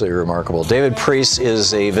absolutely remarkable. David Priest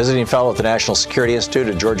is a visiting fellow at the National Security Institute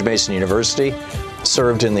at George Mason University,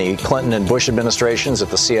 served in the Clinton and Bush administrations at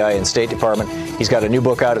the CIA and State Department. He's got a new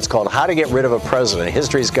book out. It's called How to Get Rid of a President, a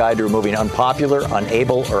History's Guide to Removing Unpopular,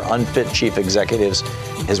 Unable, or Unfit Chief Executives.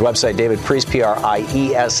 His website, David Priest,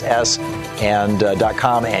 Priess, and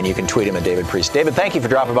 .com, and you can tweet him at David Priest. David, thank you for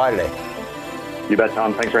dropping by today. You bet,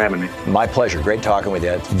 Tom. Thanks for having me. My pleasure. Great talking with you.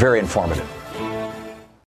 It's very informative.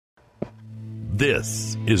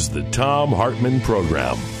 This is the Thom Hartmann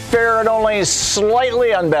Program. Fair and only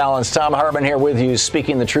slightly unbalanced. Thom Hartmann here with you,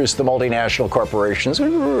 speaking the truth to the multinational corporations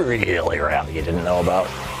really around you didn't know about.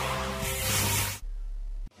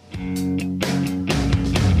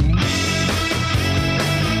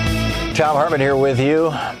 Thom Hartmann here with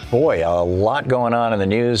you. Boy, a lot going on in the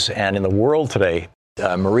news and in the world today.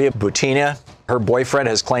 Maria Butina, her boyfriend,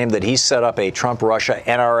 has claimed that he set up a Trump-Russia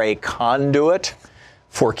NRA conduit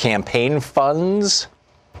for campaign funds.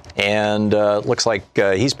 And looks like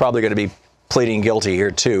he's probably going to be pleading guilty here,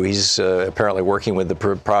 too. He's apparently working with the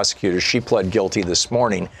prosecutor. She pled guilty this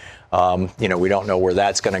morning. We don't know where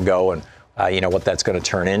that's going to go and, what that's going to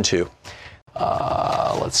turn into.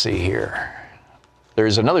 Let's see here.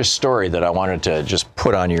 There's another story that I wanted to just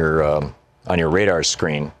put on your radar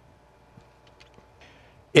screen.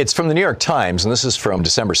 It's from the New York Times, and this is from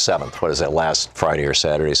December 7th. What is that, last Friday or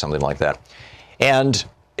Saturday, something like that. And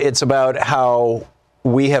it's about how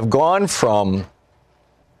we have gone from,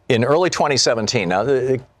 in early 2017,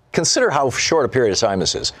 now consider how short a period of time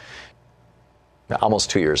this is, almost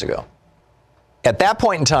 2 years ago. At that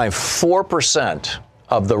point in time, 4%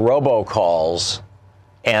 of the robocalls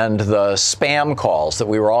and the spam calls that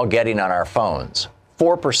we were all getting on our phones,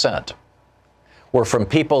 4%, were from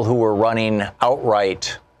people who were running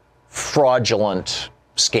outright fraudulent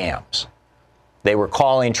scams. They were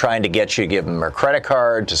calling, trying to get you to give them their credit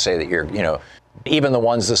card, to say that you're, even the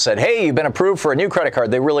ones that said, hey, you've been approved for a new credit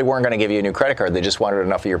card, they really weren't going to give you a new credit card. They just wanted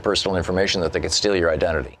enough of your personal information that they could steal your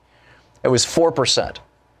identity. It was 4%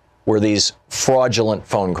 were these fraudulent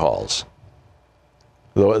phone calls,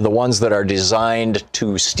 the ones that are designed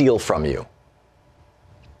to steal from you.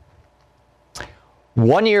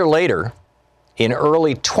 1 year later, in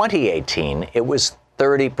early 2018, it was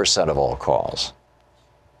 30% of all calls.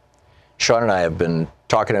 Sean and I have been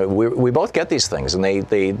talking. We both get these things, and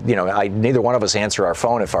neither one of us answer our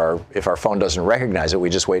phone if our phone doesn't recognize it. We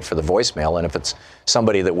just wait for the voicemail, and if it's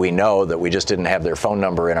somebody that we know that we just didn't have their phone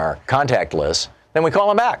number in our contact list, then we call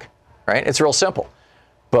them back. Right? It's real simple.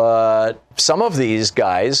 But some of these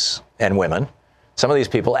guys and women, some of these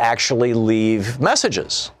people actually leave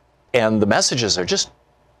messages, and the messages are just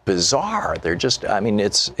bizarre. They're just, I mean,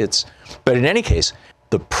 it's. But in any case,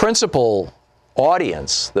 the principal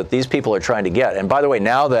audience that these people are trying to get, and by the way,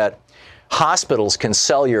 now that hospitals can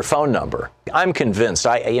sell your phone number, I'm convinced.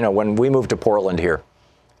 When we moved to Portland here,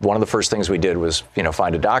 one of the first things we did was,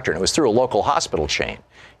 find a doctor, and it was through a local hospital chain.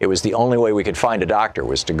 It was the only way we could find a doctor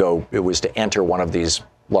was to enter one of these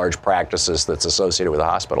large practices that's associated with a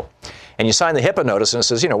hospital. And you sign the HIPAA notice, and it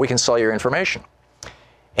says, we can sell your information.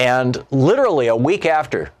 And literally a week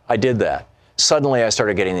after I did that, suddenly I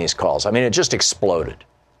started getting these calls. I mean, it just exploded.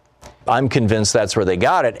 I'm convinced that's where they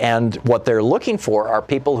got it. And what they're looking for are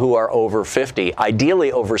people who are over 50,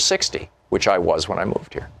 ideally over 60, which I was when I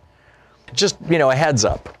moved here. Just, a heads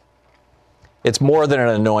up. It's more than an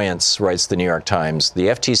annoyance, writes the New York Times. The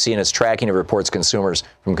FTC in its tracking of reports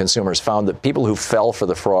from consumers found that people who fell for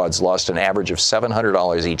the frauds lost an average of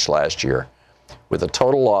 $700 each last year, with a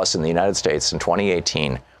total loss in the United States in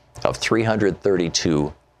 2018 of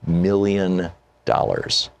 $332 million.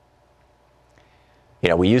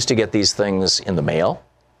 We used to get these things in the mail,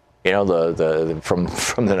 from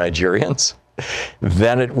the Nigerians.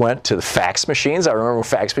 Then it went to the fax machines. I remember when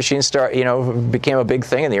fax machines became a big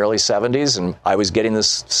thing in the early 70s, and I was getting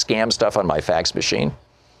this scam stuff on my fax machine.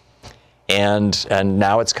 And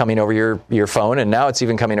now it's coming over your phone, and now it's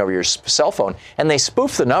even coming over your cell phone, and they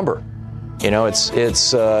spoof the number.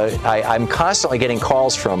 I'm constantly getting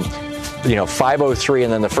calls from 503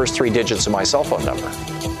 and then the first three digits of my cell phone number,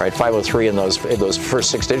 right? 503 and those first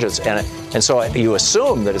six digits. And so you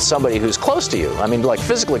assume that it's somebody who's close to you. I mean, like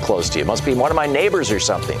physically close to you. It must be one of my neighbors or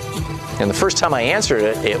something. And the first time I answered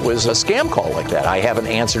it, it was a scam call like that. I haven't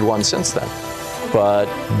answered one since then. But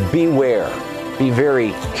beware. Be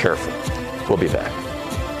very careful. We'll be back.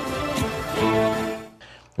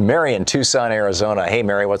 Mary in Tucson, Arizona. Hey,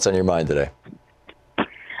 Mary, what's on your mind today?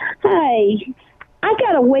 Hi. I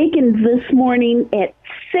got awakened this morning at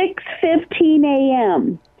 6:15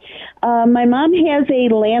 a.m. My mom has a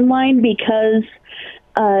landline because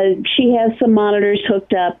she has some monitors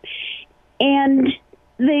hooked up. And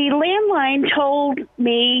the landline told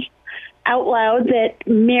me out loud that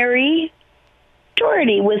Mary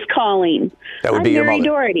Doherty was calling. That would be your Mary mother.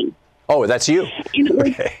 Doherty. Oh, that's you.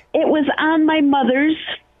 It was on my mother's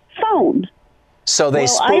phone. So they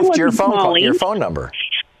spoofed your phone call, your phone number.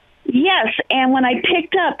 Yes, and when I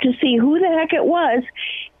picked up to see who the heck it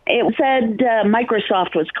said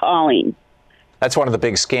Microsoft was calling. That's one of the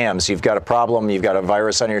big scams. You've got a problem, you've got a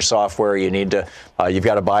virus on your software, you've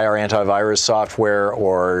got to buy our antivirus software,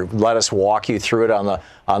 or let us walk you through it on the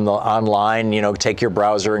online, take your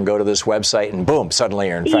browser and go to this website, and boom, suddenly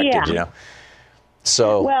you're infected, Yeah.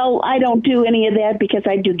 So well, I don't do any of that because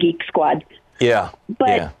I do Geek Squad. Yeah.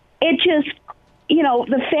 But it just,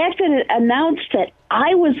 the fact that it announced that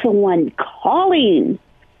I was the one calling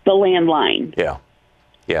the landline. Yeah.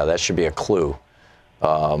 Yeah, that should be a clue.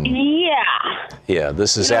 Yeah,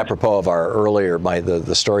 this is apropos of our earlier,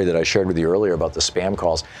 the story that I shared with you earlier about the spam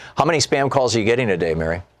calls. How many spam calls are you getting a day,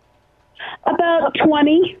 Mary? About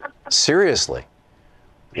 20. Seriously?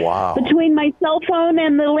 Wow. Between my cell phone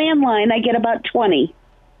and the landline, I get about 20.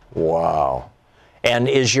 Wow. And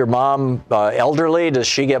is your mom elderly? Does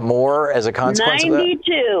she get more as a consequence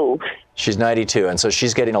 92. of that? She's 92, and so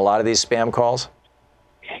she's getting a lot of these spam calls?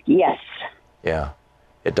 Yes. Yeah.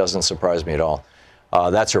 It doesn't surprise me at all.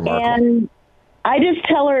 That's remarkable. And I just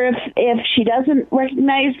tell her if she doesn't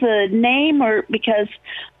recognize the name, or because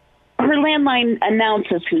her landline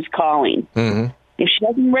announces who's calling. Mm-hmm. If she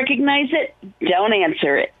doesn't recognize it, don't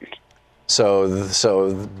answer it.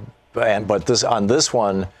 But on this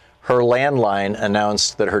one, her landline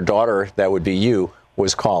announced that her daughter, that would be you,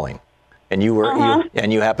 was calling, and you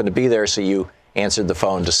happened to be there, so you answered the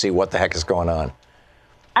phone to see what the heck is going on.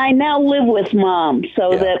 I now live with Mom,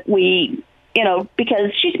 so that we,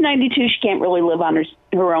 because she's 92, she can't really live on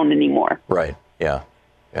her own anymore. Right. Yeah.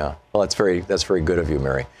 Yeah. Well, that's very good of you,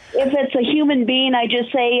 Mary. If it's a human being, I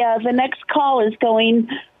just say the next call is going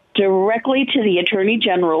directly to the Attorney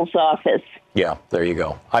General's office. Yeah, there you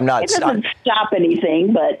go. It doesn't stop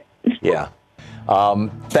anything, but yeah.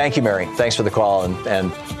 Thank you, Mary. Thanks for the call,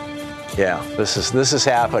 and yeah, this is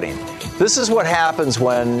happening. This is what happens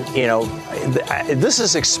when this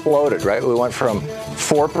has exploded, right? We went from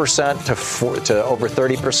 4% to over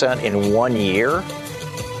 30% in 1 year.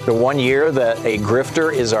 The 1 year that a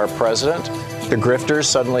grifter is our president, the grifters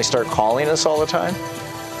suddenly start calling us all the time?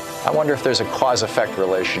 I wonder if there's a cause-effect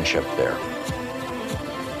relationship there.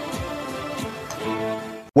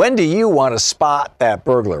 When do you want to spot that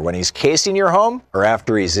burglar? When he's casing your home or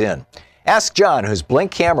after he's in? Ask John, whose Blink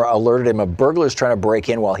camera alerted him of burglars trying to break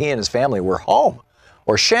in while he and his family were home.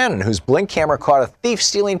 Or Shannon, whose Blink camera caught a thief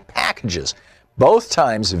stealing packages. Both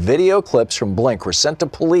times, video clips from Blink were sent to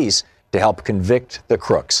police to help convict the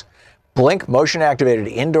crooks. Blink motion-activated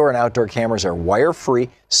indoor and outdoor cameras are wire-free,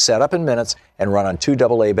 set up in minutes, and run on 2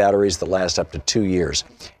 AA batteries that last up to 2 years.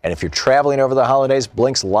 And if you're traveling over the holidays,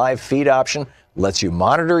 Blink's live feed option lets you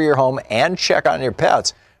monitor your home and check on your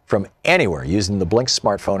pets from anywhere using the Blink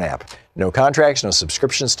smartphone app. No contracts, no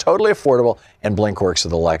subscriptions, totally affordable, and Blink works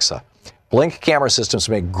with Alexa. Blink camera systems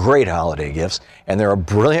make great holiday gifts, and they're a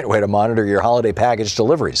brilliant way to monitor your holiday package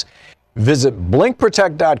deliveries. Visit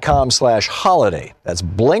blinkprotect.com/holiday. That's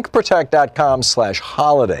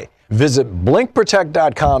blinkprotect.com/holiday. Visit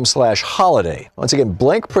blinkprotect.com/holiday. Once again,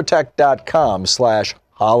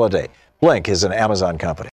 blinkprotect.com/holiday. Blink is an Amazon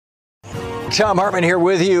company. Thom Hartmann here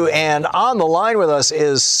with you, and on the line with us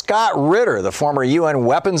is Scott Ritter, the former UN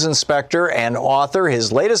weapons inspector and author.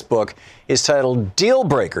 His latest book is titled Deal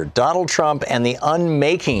Breaker, Donald Trump and the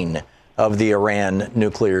Unmaking of the Iran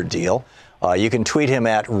Nuclear Deal. You can tweet him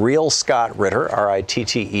at RealScottRitter,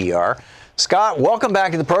 R-I-T-T-E-R. Scott, welcome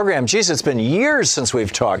back to the program. Geez, it's been years since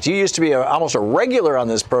we've talked. You used to be almost a regular on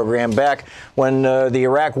this program back when the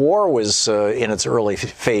Iraq War was in its early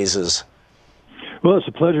phases. Well, it's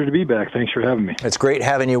a pleasure to be back. Thanks for having me. It's great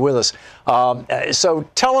having you with us. So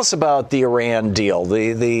tell us about the Iran deal,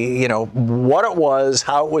 what it was,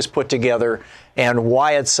 how it was put together, and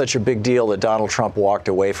why it's such a big deal that Donald Trump walked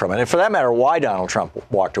away from it. And for that matter, why Donald Trump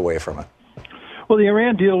walked away from it. Well, the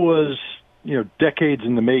Iran deal was, decades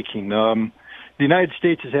in the making. The United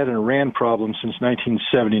States has had an Iran problem since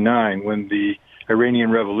 1979, when the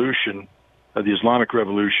Iranian Revolution, the Islamic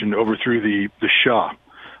Revolution, overthrew the Shah.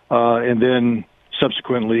 And then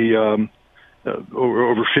subsequently,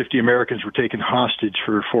 over 50 Americans were taken hostage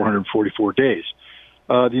for 444 days.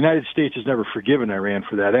 The United States has never forgiven Iran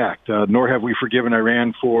for that act, nor have we forgiven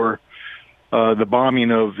Iran for the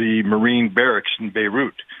bombing of the Marine barracks in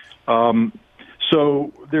Beirut.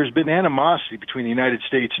 So there's been animosity between the United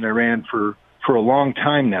States and Iran for a long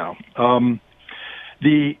time now. So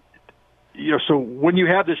when you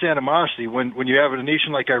have this animosity, when you have a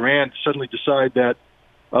nation like Iran suddenly decide that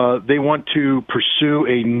they want to pursue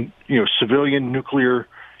a civilian nuclear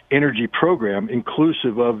energy program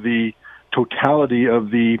inclusive of the totality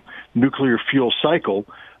of the nuclear fuel cycle,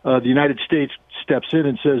 the United States steps in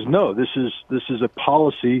and says, no, this is a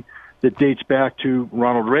policy that dates back to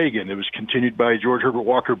Ronald Reagan. It was continued by George Herbert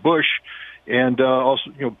Walker Bush and also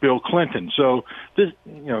Bill Clinton. So this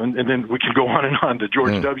and then we can go on and on to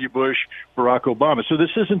George W. Bush, Barack Obama. So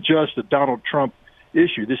this isn't just a Donald Trump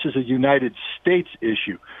issue. This is a United States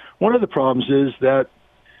issue. One of the problems is that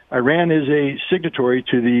Iran is a signatory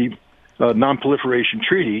to the Non-Proliferation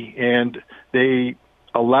Treaty, and they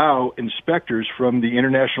allow inspectors from the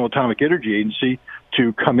International Atomic Energy Agency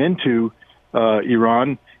to come into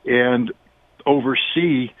Iran and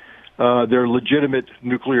oversee their legitimate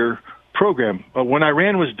nuclear program. When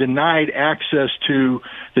Iran was denied access to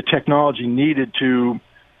the technology needed to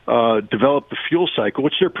develop the fuel cycle,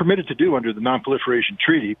 which they're permitted to do under the Non-Proliferation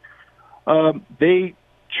Treaty, they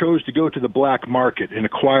chose to go to the black market and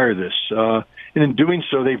acquire this. And in doing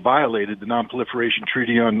so, they violated the Non-Proliferation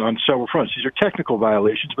Treaty on several fronts. These are technical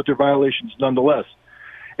violations, but they're violations nonetheless.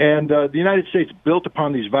 And the United States built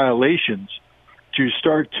upon these violations to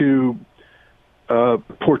start to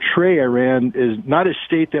portray Iran as not a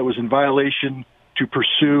state that was in violation to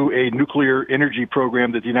pursue a nuclear energy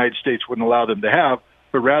program that the United States wouldn't allow them to have,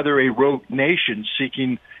 but rather a rogue nation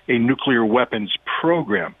seeking a nuclear weapons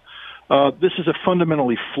program. This is a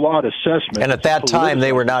fundamentally flawed assessment. And at that time,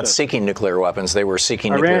 they were not seeking nuclear weapens. They were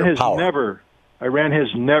seeking nuclear power. Iran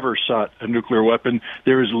has never sought a nuclear weapon.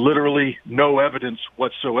 There is literally no evidence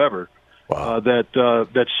whatsoever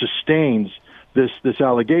that sustains this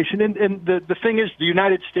allegation. And the thing is, the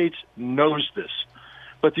United States knows this.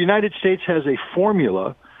 But the United States has a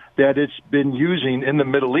formula that it's been using in the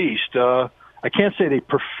Middle East. I can't say they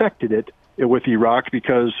perfected it with Iraq,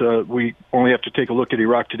 because we only have to take a look at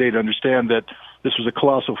Iraq today to understand that this was a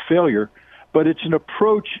colossal failure. But it's an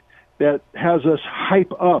approach that has us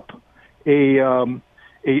hype up a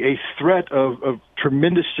threat of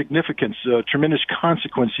tremendous significance, tremendous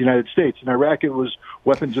consequence to the United States. In Iraq, it was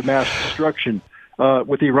weapons of mass destruction.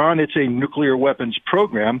 With Iran, it's a nuclear weapons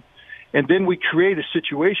program. And then we create a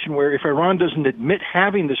situation where if Iran doesn't admit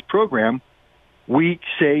having this program, we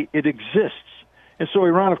say it exists. And so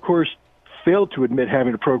Iran, of course, failed to admit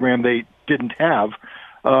having a program they didn't have.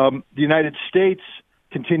 The United States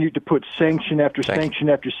continued to put sanction after sanction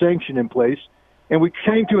after sanction in place, and we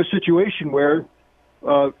came to a situation where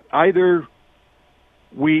either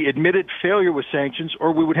we admitted failure with sanctions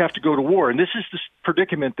or we would have to go to war. And this is the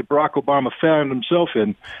predicament that Barack Obama found himself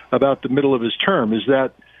in about the middle of his term, is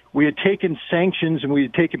that we had taken sanctions and we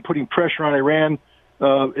had taken putting pressure on Iran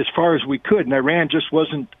as far as we could, and Iran just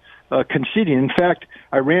wasn't conceding. In fact,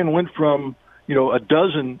 Iran went from a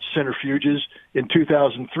dozen centrifuges in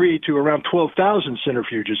 2003 to around 12,000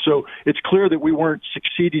 centrifuges. So it's clear that we weren't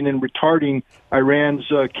succeeding in retarding Iran's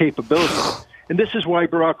capability. And this is why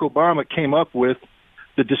Barack Obama came up with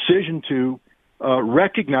the decision to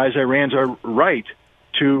recognize Iran's right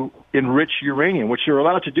to enrich uranium, which they're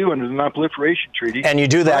allowed to do under the Non-Proliferation Treaty. And you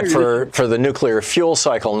do that for the nuclear fuel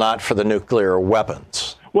cycle, not for the nuclear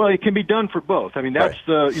weapons. Well, it can be done for both. I mean, that's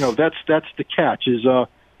that's the catch. Is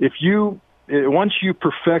once you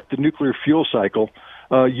perfect the nuclear fuel cycle,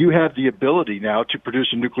 you have the ability now to produce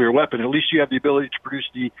a nuclear weapon. At least you have the ability to produce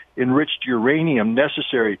the enriched uranium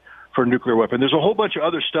necessary for a nuclear weapon. There's a whole bunch of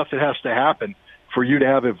other stuff that has to happen for you to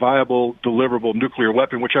have a viable, deliverable nuclear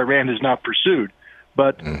weapon, which Iran has not pursued.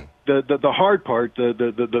 But the hard part,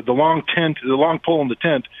 the long pole in the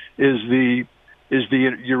tent, is the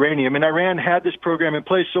uranium. And Iran had this program in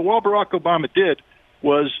place. So all Barack Obama did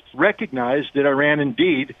was recognize that Iran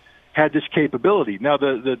indeed had this capability. Now,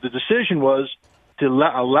 the decision was to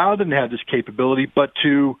allow them to have this capability, but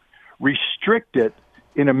to restrict it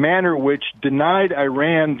in a manner which denied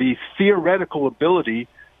Iran the theoretical ability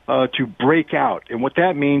to break out. And what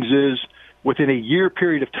that means is, within a year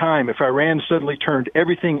period of time, if Iran suddenly turned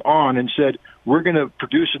everything on and said, we're going to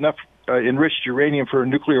produce enough enriched uranium for a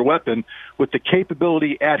nuclear weapon, with the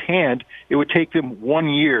capability at hand, it would take them 1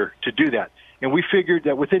 year to do that. And we figured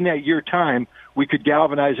that within that year time, we could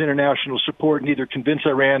galvanize international support and either convince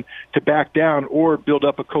Iran to back down or build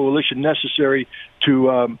up a coalition necessary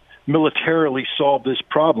to militarily solve this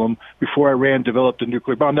problem before Iran developed a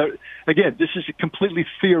nuclear bomb. Now, again, this is a completely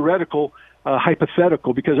theoretical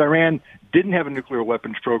hypothetical, because Iran didn't have a nuclear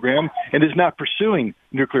weapons program and is not pursuing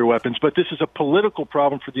nuclear weapons. But this is a political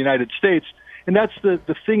problem for the United States. And that's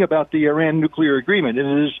the thing about the Iran nuclear agreement.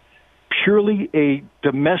 It is purely a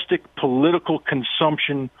domestic political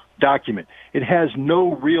consumption document. It has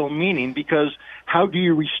no real meaning, because how do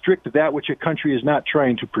you restrict that which a country is not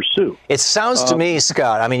trying to pursue? It sounds to me,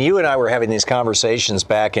 Scott, I mean, you and I were having these conversations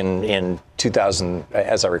back in 2000,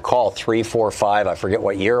 as I recall, 3, 4, 5, I forget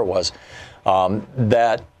what year it was,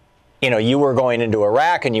 that you were going into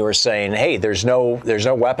Iraq and you were saying, hey, there's no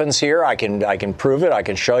weapons here. I can prove it. I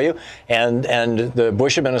can show you. And the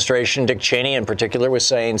Bush administration, Dick Cheney in particular, was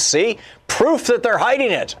saying, see, proof that they're hiding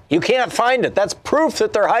it. You can't find it. That's proof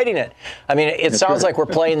that they're hiding it. I mean, it sounds like we're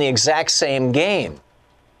playing the exact same game.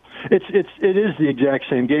 It is the exact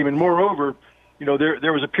same game. And moreover,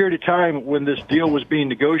 there was a period of time when this deal was being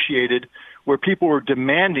negotiated where people were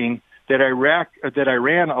demanding that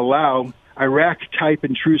Iran allow Iraq-type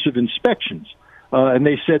intrusive inspections. And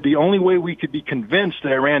they said the only way we could be convinced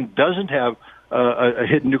that Iran doesn't have a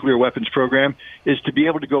hidden nuclear weapons program is to be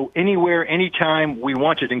able to go anywhere, anytime we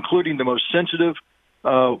wanted, including the most sensitive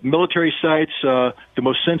military sites, the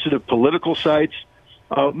most sensitive political sites.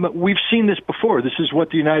 We've seen this before. This is what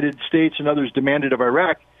the United States and others demanded of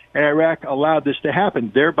Iraq, and Iraq allowed this to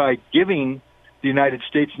happen, thereby giving the United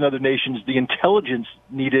States and other nations the intelligence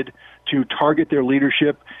needed to target their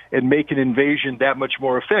leadership and make an invasion that much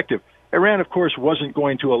more effective. Iran, of course, wasn't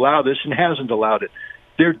going to allow this and hasn't allowed it.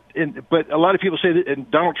 But a lot of people say that, and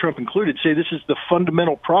Donald Trump included, say this is the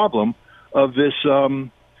fundamental problem of this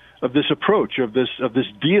approach, of this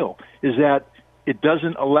deal, is that it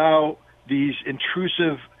doesn't allow these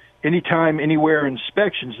intrusive anytime, anywhere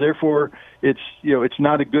inspections. Therefore, it's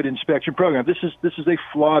not a good inspection program. This is a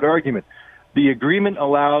flawed argument. The agreement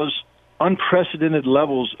allows unprecedented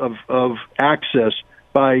levels of access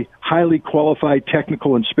by highly qualified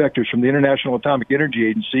technical inspectors from the International Atomic Energy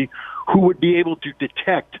Agency, who would be able to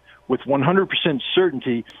detect with 100%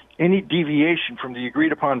 certainty any deviation from the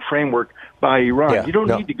agreed-upon framework by Iran. Yeah, you don't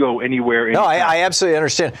need to go anywhere. No, I absolutely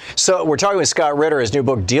understand. So we're talking with Scott Ritter, his new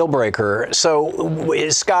book, Deal Breaker. So,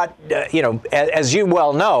 Scott, as you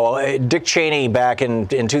well know, Dick Cheney back in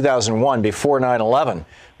 2001, before 9/11,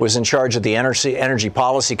 was in charge of the Energy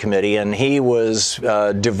Policy Committee, and he was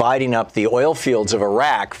dividing up the oil fields of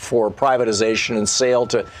Iraq for privatization and sale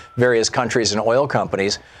to various countries and oil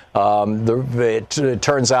companies. It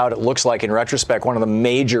turns out, it looks like in retrospect, one of the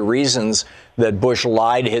major reasons that Bush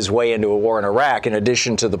lied his way into a war in Iraq, in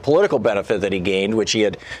addition to the political benefit that he gained, which he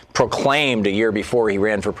had proclaimed a year before he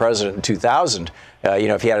ran for president in 2000.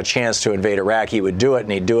 If he had a chance to invade Iraq, he would do it,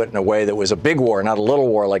 and he'd do it in a way that was a big war, not a little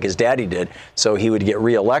war like his daddy did, so he would get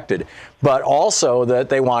reelected. But also that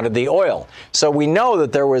they wanted the oil. So we know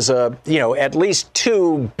that there was at least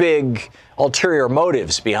two big ulterior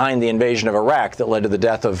motives behind the invasion of Iraq that led to the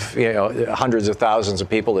death of hundreds of thousands of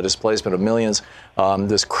people, the displacement of millions,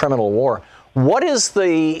 this criminal war. What is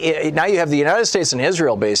now you have the United States and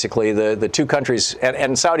Israel, basically, the two countries,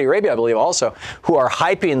 and Saudi Arabia, I believe, also, who are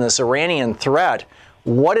hyping this Iranian threat.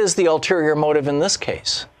 What is the ulterior motive in this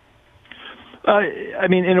case?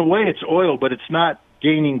 In a way, it's oil, but it's not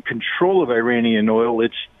gaining control of Iranian oil.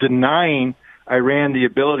 It's denying Iran the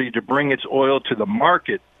ability to bring its oil to the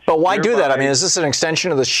market. But why do that? Is this an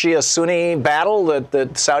extension of the Shia-Sunni battle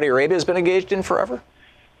that Saudi Arabia has been engaged in forever?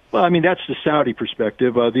 Well, that's the Saudi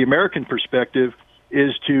perspective. The American perspective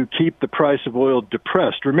is to keep the price of oil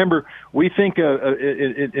depressed. Remember, we think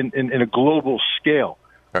in a global scale.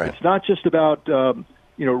 Right. It's not just about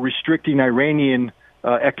restricting Iranian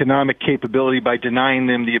economic capability by denying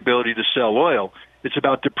them the ability to sell oil. It's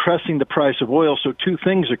about depressing the price of oil so two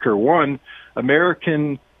things occur. One,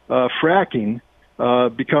 American fracking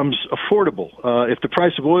becomes affordable. If the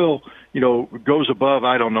price of oil, goes above,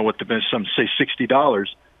 I don't know what some say $60.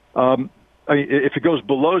 If it goes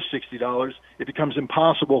below $60, it becomes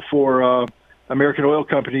impossible for American oil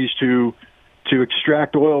companies to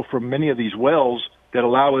extract oil from many of these wells that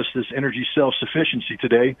allow us this energy self-sufficiency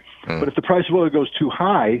today. But if the price of oil goes too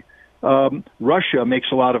high, Russia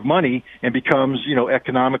makes a lot of money and becomes,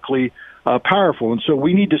 economically powerful. And so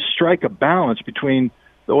we need to strike a balance between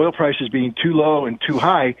the oil prices being too low and too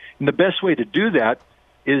high. And the best way to do that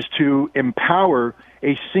is to empower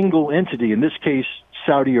a single entity, in this case,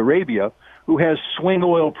 Saudi Arabia, who has swing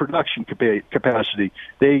oil production capacity.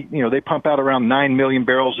 They pump out around 9 million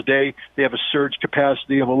barrels a day. They have a surge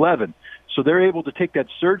capacity of 11. So they're able to take that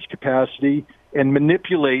surge capacity and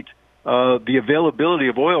manipulate the availability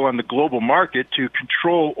of oil on the global market to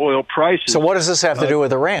control oil prices. So what does this have to do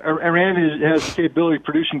with Iran? Iran has the capability of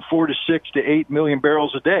producing 4 to 6 to 8 million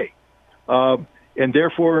barrels a day. And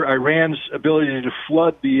therefore, Iran's ability to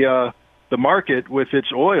flood the market with its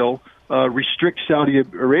oil restricts Saudi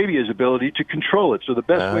Arabia's ability to control it. So the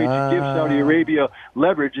best way to give Saudi Arabia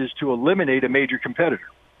leverage is to eliminate a major competitor.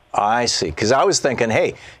 I see. Because I was thinking,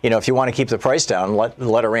 hey, if you want to keep the price down,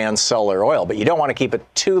 let Iran sell their oil, but you don't want to keep it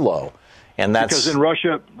too low. And that's because then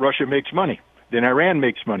Russia makes money. Then Iran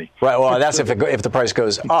makes money. Right. Well, that's if the price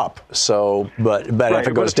goes up. So, but if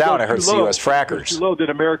it goes down, it hurts the U.S. frackers. Too low, then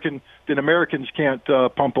Americans can't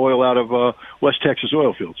pump oil out of West Texas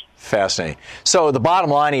oil fields. Fascinating. So the bottom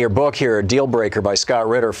line of your book here, Deal Breaker by Scott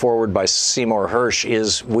Ritter, forward by Seymour Hersh,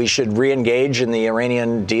 is we should re-engage in the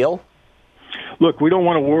Iranian deal? Look, we don't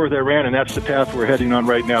want a war with Iran, and that's the path we're heading on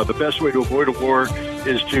right now. The best way to avoid a war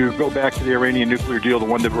is to go back to the Iranian nuclear deal, the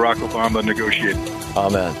one that Barack Obama negotiated.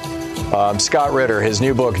 Amen. Scott Ritter, his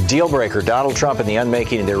new book, Deal Breaker, Donald Trump and the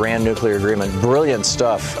Unmaking of the Iran Nuclear Agreement. Brilliant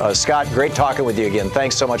stuff. Scott, great talking with you again.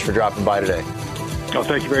 Thanks so much for dropping by today. Oh,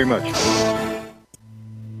 thank you very much.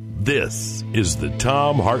 This is the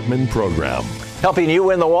Thom Hartmann Program. Helping you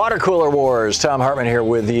win the water cooler wars. Thom Hartmann here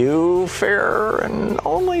with you. Fair and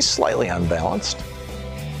only slightly unbalanced.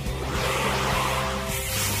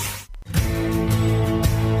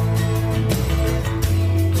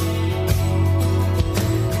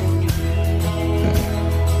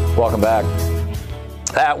 Welcome back.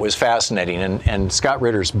 That was fascinating, and Scott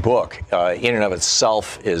Ritter's book, in and of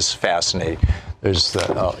itself, is fascinating. There's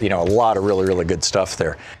a lot of really, really good stuff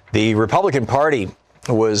there. The Republican Party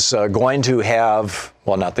was going to have,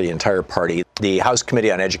 well, not the entire party, the House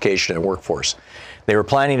Committee on Education and Workforce. They were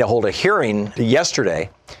planning to hold a hearing yesterday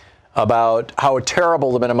about how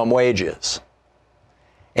terrible the minimum wage is.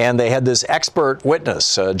 And they had this expert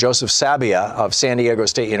witness, Joseph Sabia of San Diego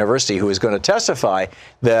State University, who is going to testify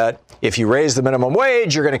that if you raise the minimum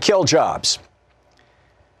wage, you're going to kill jobs.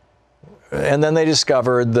 And then they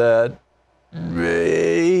discovered that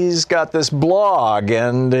he's got this blog,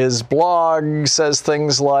 and his blog says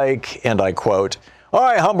things like, and I quote,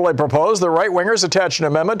 I humbly propose the right-wingers attach an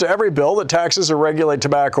amendment to every bill that taxes or regulate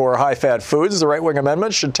tobacco or high-fat foods. The right-wing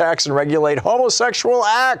amendment should tax and regulate homosexual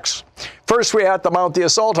acts. First, we have to mount the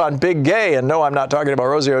assault on big gay, and no, I'm not talking about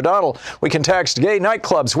Rosie O'Donnell. We can tax gay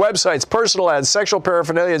nightclubs, websites, personal ads, sexual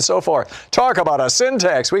paraphernalia, and so forth. Talk about a sin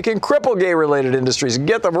tax. We can cripple gay-related industries and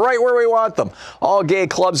get them right where we want them. All gay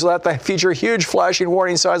clubs will have to feature huge flashing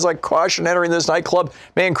warning signs like caution entering this nightclub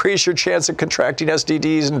may increase your chance of contracting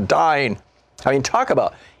STDs and dying. I mean, talk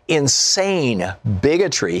about insane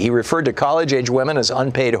bigotry. He referred to college-age women as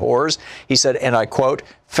unpaid whores. He said, and I quote,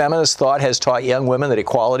 "Feminist thought has taught young women that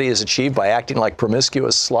equality is achieved by acting like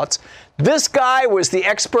promiscuous sluts." This guy was the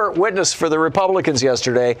expert witness for the Republicans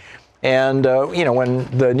yesterday. And, when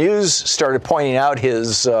the news started pointing out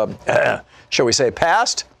his, shall we say,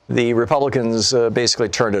 past, the Republicans basically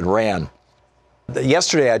turned and ran.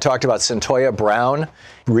 Yesterday, I talked about Cyntoia Brown.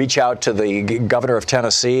 Reach out to the governor of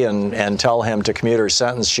Tennessee and tell him to commute her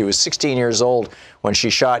sentence. She was 16 years old when she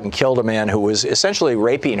shot and killed a man who was essentially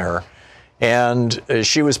raping her. And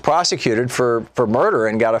she was prosecuted for murder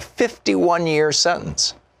and got a 51-year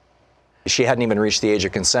sentence. She hadn't even reached the age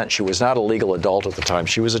of consent. She was not a legal adult at the time.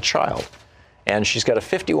 She was a child. And she's got a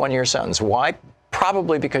 51-year sentence. Why?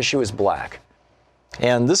 Probably because she was black.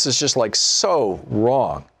 And this is just like so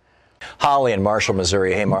wrong. Holly in Marshall,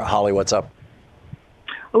 Missouri. Hey, Holly, what's up?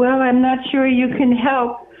 Well, I'm not sure you can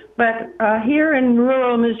help, but here in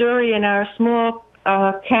rural Missouri, in our small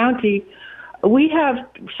county, we have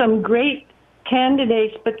some great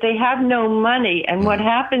candidates, but they have no money. And what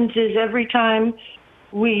happens is every time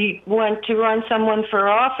we want to run someone for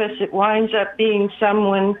office, it winds up being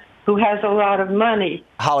someone who has a lot of money.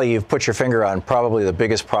 Holly, you've put your finger on probably the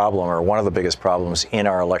biggest problem, or one of the biggest problems in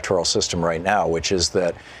our electoral system right now, which is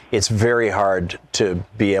that it's very hard to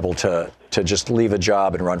be able to just leave a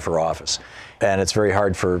job and run for office. And it's very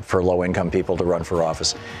hard for low-income people to run for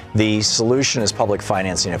office. The solution is public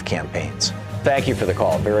financing of campaigns. Thank you for the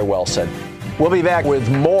call. Very well said. We'll be back with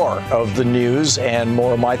more of the news and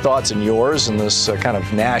more of my thoughts and yours in this kind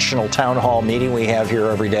of national town hall meeting we have here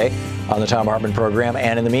every day on the Thom Hartmann Program.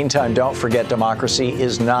 And in the meantime, don't forget, democracy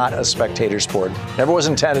is not a spectator sport. Never was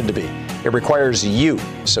intended to be. It requires you.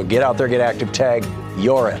 So get out there, get active, tag,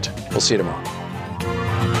 you're it. We'll see you tomorrow.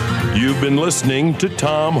 You've been listening to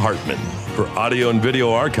Thom Hartmann. For audio and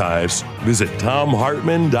video archives, visit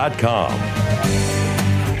thomhartmann.com.